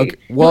through. Okay.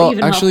 Well, not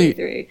even actually,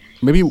 halfway through.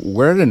 Maybe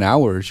we're at an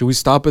hour. Should we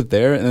stop it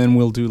there, and then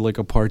we'll do like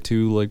a part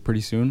 2 like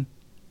pretty soon?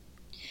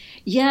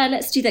 Yeah,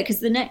 let's do that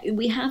because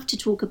we have to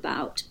talk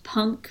about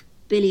punk,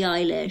 Billie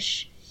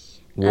Eilish,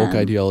 woke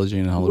ideology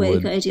in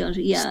Hollywood,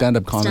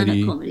 stand-up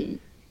comedy,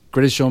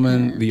 Greatest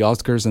Showman, the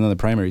Oscars, and then the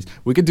primaries.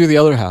 We could do the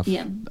other half,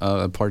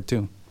 part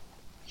 2.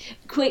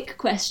 Quick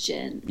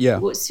question. Yeah.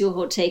 What's your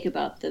hot take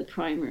about the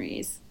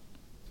primaries?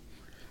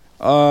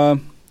 Well,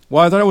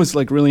 I thought it was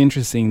like really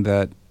interesting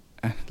that,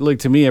 like,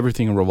 to me,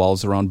 everything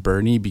revolves around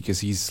Bernie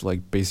because he's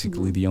like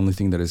basically the only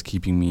thing that is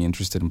keeping me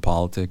interested in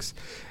politics.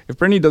 If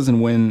Bernie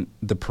doesn't win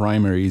the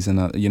primaries, and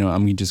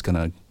I'm just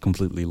gonna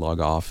completely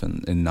log off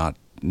and not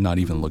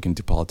even look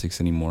into politics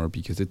anymore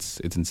because it's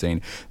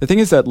insane. The thing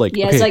is that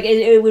it's like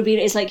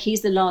it's like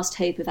he's the last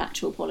hope of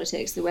actual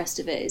politics. The rest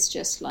of it is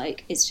just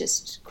like it's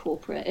just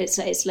corporate.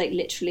 It's like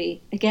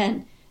literally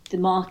again the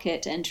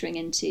market entering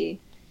into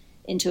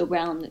a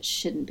realm that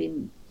shouldn't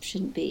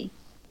be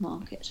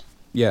market.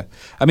 Yeah,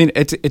 I mean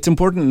it's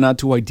important not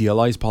to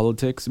idealize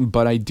politics,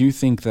 but I do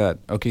think that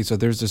so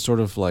there's this sort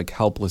of like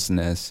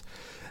helplessness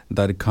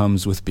that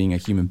comes with being a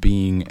human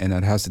being, and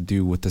that has to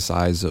do with the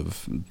size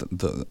of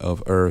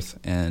of Earth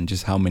and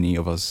just how many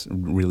of us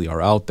really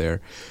are out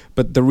there.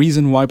 But the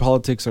reason why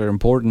politics are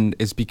important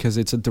is because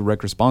it's a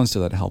direct response to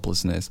that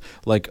helplessness.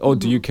 Like,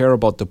 do you care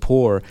about the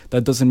poor?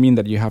 That doesn't mean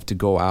that you have to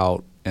go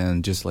out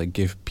and just like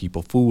give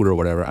people food or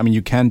whatever. I mean,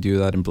 you can do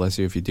that, and bless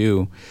you if you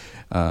do.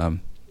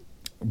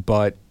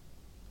 But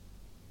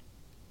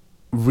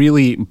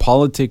really,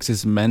 politics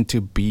is meant to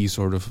be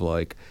sort of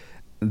like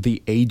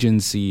the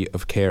agency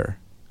of care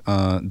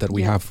that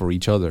we have for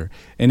each other.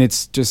 And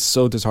it's just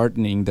so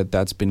disheartening that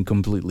that's been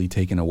completely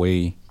taken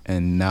away.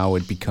 And now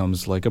it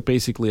becomes like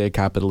basically a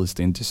capitalist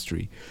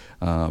industry.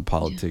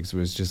 Politics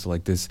was just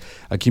like this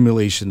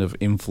accumulation of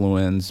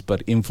influence,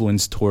 but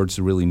influence towards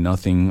really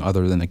nothing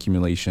other than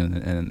accumulation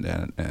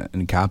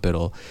and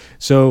capital.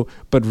 So,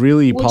 but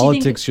really,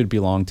 politics should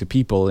belong to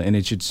people, and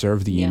it should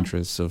serve the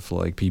interests of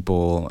like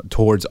people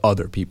towards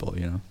other people.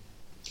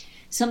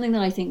 Something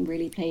that I think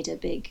really played a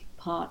big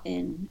part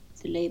in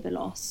the Labour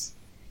loss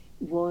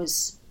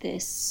was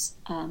this,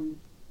 and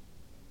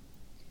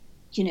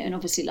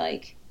obviously,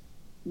 like,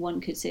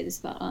 one could say this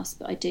about us,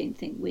 but I don't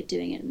think we're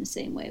doing it in the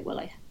same way. Well,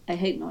 I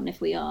hope not, and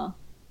if we are,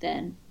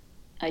 then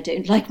I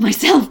don't like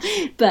myself.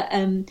 But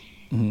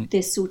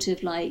this sort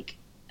of like,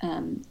 I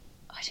don't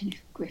know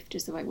if grift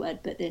is the right word,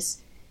 but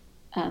this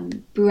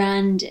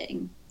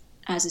branding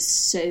as a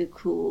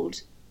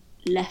so-called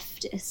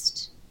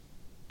leftist,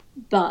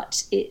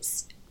 but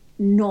it's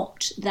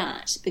not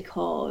that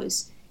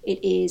because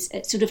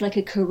it's sort of like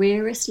a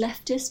careerist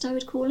leftist, I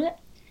would call it.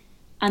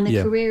 And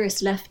the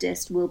careerist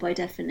leftist will, by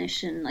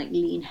definition, like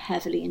lean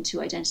heavily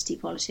into identity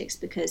politics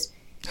because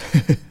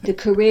the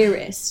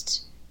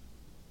careerist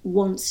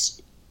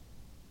wants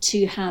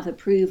to have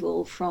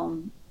approval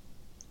from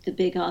the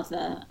big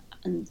other,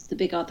 and the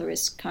big other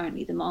is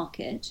currently the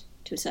market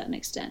to a certain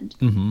extent.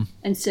 Mm-hmm.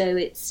 And so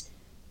it's,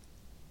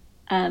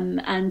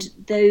 and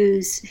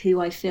those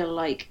who I feel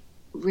like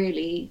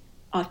really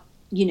are,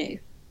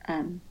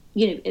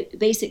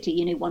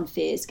 basically, one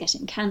fears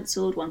getting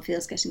cancelled, one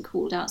fears getting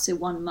called out, so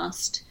one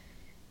must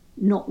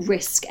not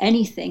risk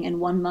anything, and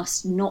one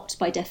must not,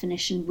 by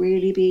definition,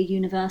 really be a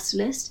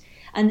universalist.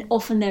 And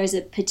often there is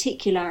a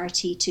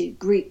particularity to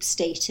group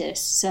status,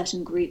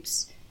 certain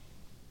groups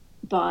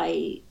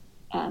by,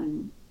 I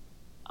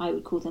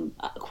would call them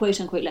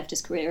quote-unquote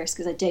leftist careerists,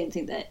 because I don't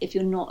think that if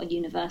you're not a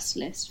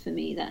universalist, for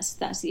me, that's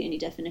the only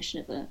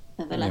definition of a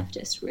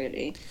leftist,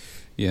 really.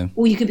 Yeah.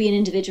 Or you could be an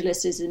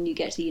individualist and you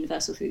get to the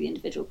universal through the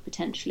individual,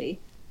 potentially.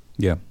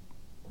 Yeah.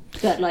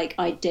 But, like,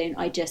 I think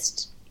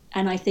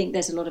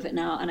there's a lot of it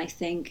now, and I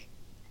think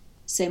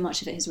so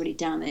much of it has really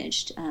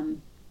damaged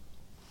politics.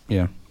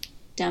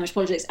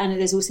 And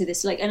there's also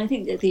this, like, and I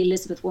think that the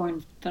Elizabeth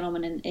Warren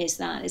phenomenon is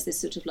this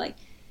sort of, like,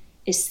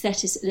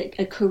 like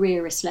a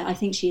careerist I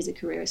think she is a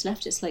careerist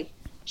leftist. Like,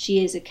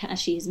 she has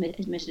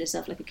admitted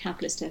herself like a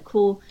capitalist to her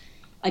core.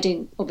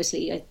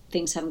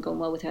 Things haven't gone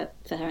well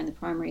for her in the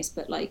primaries,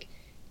 but, like,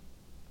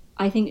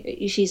 I think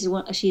she's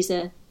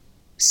a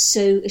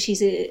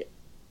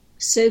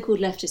so-called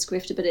leftist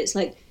grifter, but it's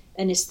like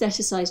an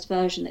aestheticized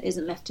version that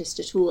isn't leftist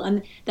at all.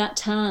 And that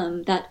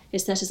term, that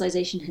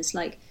aestheticization, has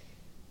like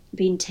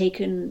been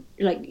taken,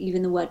 like,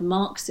 even the word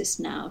Marxist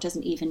now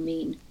doesn't even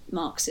mean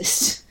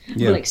Marxist.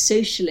 Or like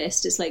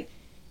socialist. It's like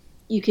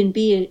you can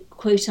be a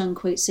quote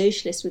unquote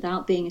socialist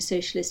without being a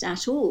socialist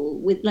at all,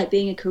 with like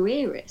being a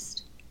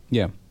careerist.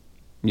 Yeah.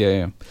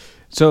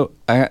 So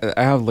I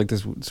have like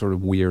this sort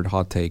of weird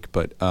hot take,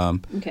 but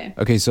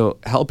okay. So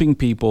helping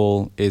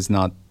people is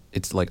not,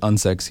 it's like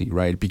unsexy,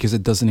 right? Because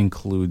it doesn't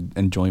include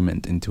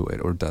enjoyment into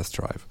it or death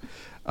drive.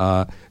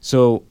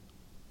 So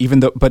even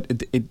though, but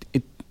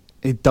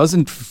it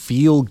doesn't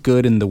feel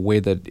good in the way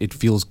that it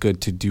feels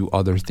good to do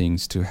other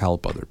things to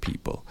help other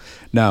people.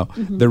 Now,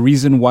 the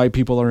reason why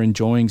people are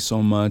enjoying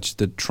so much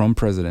the Trump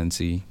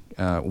presidency,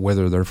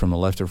 whether they're from the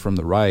left or from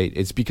the right,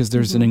 it's because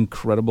there's an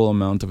incredible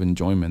amount of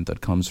enjoyment that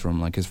comes from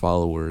like his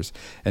followers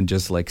and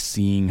just like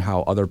seeing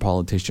how other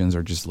politicians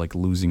are just like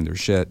losing their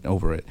shit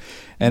over it.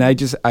 And I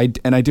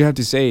do have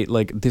to say,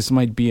 like, this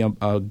might be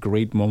a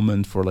great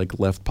moment for like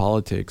left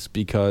politics,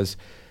 because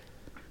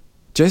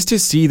just to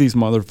see these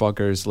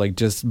motherfuckers like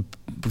just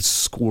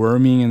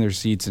squirming in their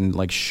seats and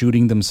like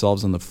shooting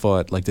themselves in the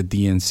foot, like the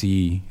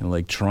DNC, and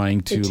like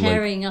trying to the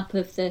tearing up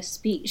of their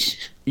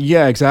speech.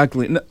 Yeah,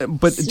 exactly. No,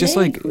 but Slay just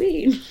like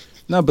Queen.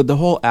 No, but the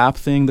whole app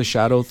thing, the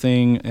shadow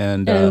thing,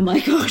 and oh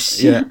my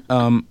gosh, yeah,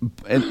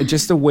 and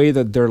just the way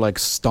that they're like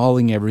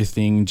stalling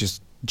everything,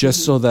 just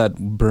so that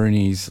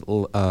Bernie's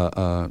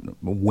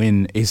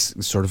win is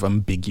sort of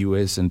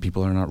ambiguous and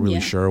people are not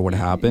really sure what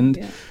happened.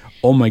 Yeah.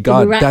 Oh my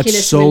God,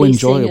 that's so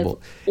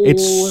enjoyable.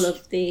 All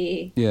of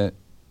the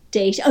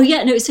data. Oh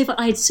yeah, no, it's so fun.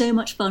 I had so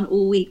much fun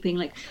all week being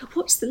like,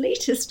 what's the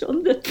latest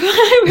on the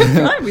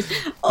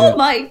primaries? Oh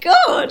my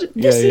God,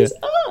 this is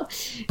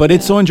But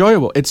it's so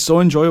enjoyable. It's so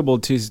enjoyable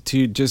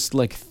to just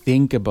like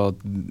think about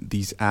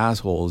these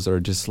assholes that are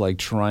just like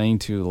trying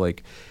to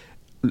like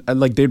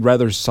they'd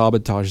rather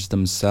sabotage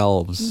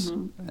themselves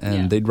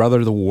and they'd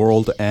rather the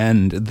world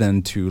end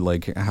than to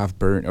like have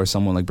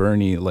someone like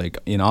Bernie like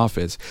in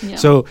office. Yeah.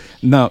 So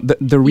now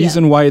the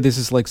reason why this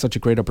is like such a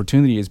great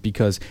opportunity is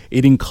because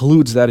it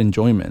includes that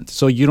enjoyment.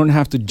 So you don't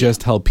have to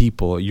just help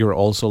people. You're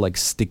also like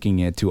sticking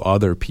it to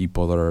other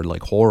people that are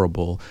like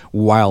horrible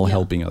while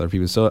helping other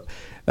people. So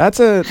that's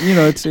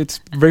it's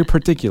very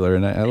particular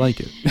and I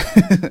like it.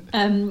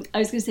 I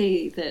was going to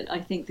say that I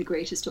think the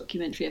greatest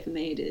documentary ever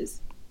made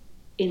is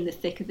In the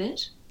Thick of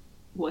It.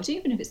 Well, I don't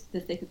even know if it's The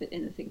Thick of It,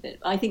 In the Thick of It.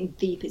 I think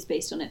Veep is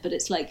based on it, but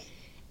it's like,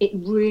 it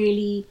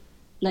really,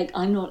 like,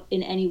 I'm not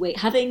in any way,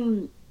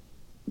 having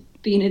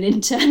been an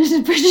intern at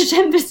the British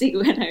Embassy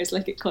when I was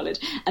like at college,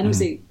 and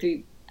also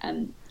through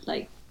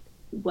like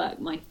work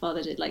my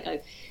father did,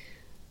 like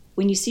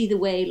when you see the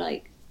way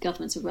like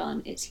governments are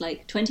run, it's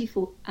like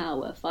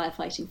 24-hour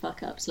firefighting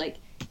fuck ups, like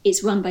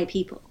it's run by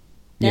people.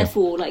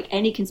 Therefore, like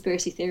any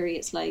conspiracy theory,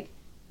 it's like,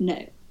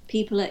 no.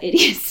 People are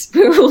idiots.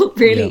 We're all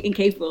really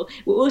incapable.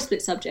 We're all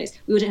split subjects.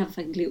 We all don't have a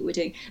fucking clue what we're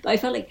doing. But I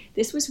felt like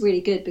this was really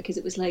good because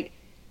it was like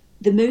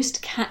the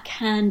most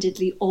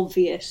candidly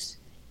obvious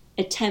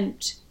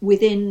attempt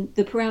within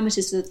the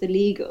parameters of the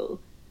legal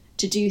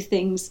to do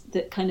things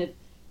that kind of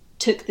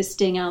took the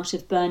sting out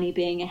of Bernie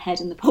being ahead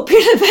in the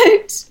popular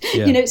vote.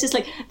 Yeah. You know, it's just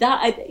like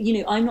that.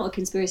 I'm not a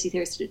conspiracy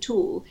theorist at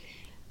all.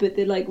 But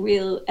the like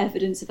real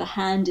evidence of a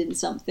hand in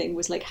something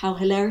was like how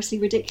hilariously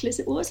ridiculous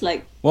it was.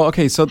 Like, well,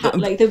 okay, so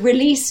like the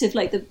release of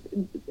like the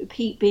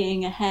Pete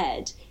being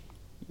ahead,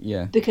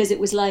 because it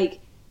was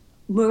like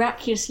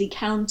miraculously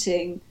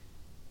counting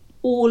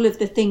all of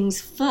the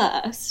things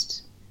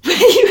first.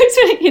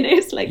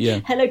 It's like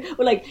hello,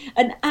 or like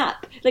an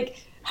app,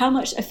 like how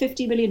much a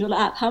 $50 million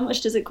app? How much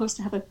does it cost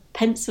to have a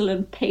pencil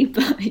and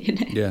paper?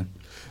 Yeah,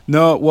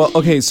 no, well,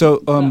 okay,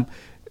 so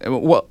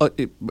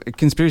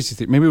conspiracy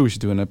theory. Maybe we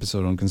should do an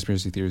episode on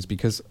conspiracy theories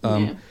because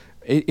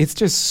it's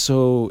just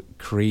so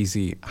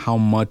crazy how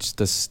much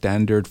the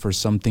standard for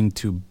something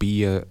to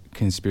be a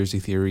conspiracy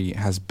theory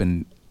has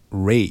been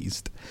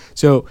raised.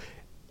 So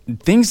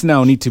things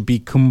now need to be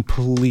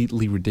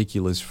completely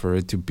ridiculous for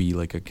it to be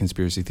like a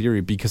conspiracy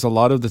theory, because a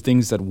lot of the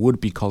things that would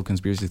be called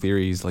conspiracy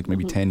theories like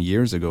maybe 10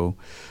 years ago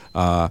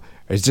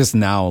is just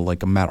now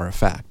like a matter of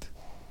fact.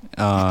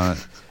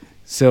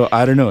 So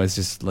I don't know. It's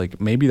just like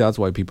maybe that's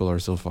why people are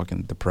so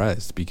fucking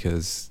depressed,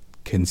 because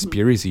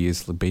conspiracy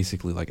is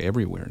basically like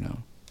everywhere now.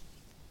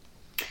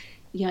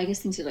 Yeah, I guess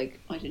things are like,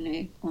 I don't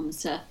know, on the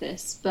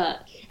surface.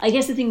 But I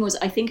guess the thing was,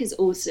 I think is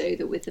also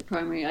that with the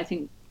primary, I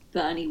think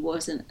Bernie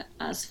wasn't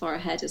as far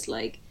ahead as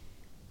like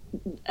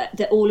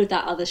all of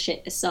that other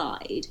shit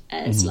aside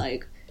as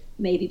like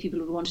maybe people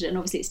would have wanted it. And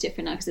obviously it's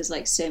different now because there's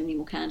like so many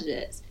more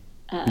candidates.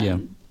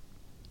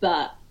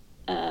 But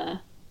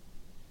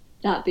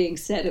that being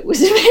said, it was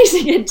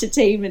amazing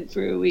entertainment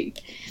for a week.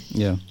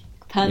 Yeah.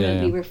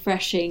 Permanently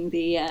refreshing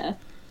the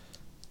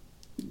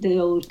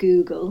old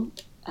Google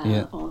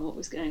on what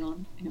was going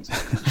on.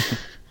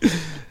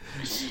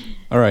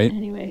 All right.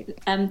 Anyway,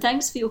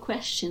 thanks for your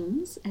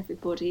questions,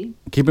 everybody.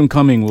 Keep them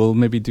coming. We'll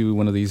maybe do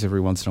one of these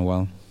every once in a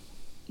while.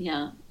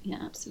 Yeah,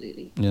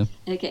 absolutely. Yeah.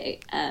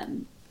 Okay.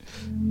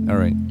 All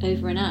right.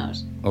 Over and out.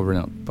 Over and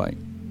out. Bye.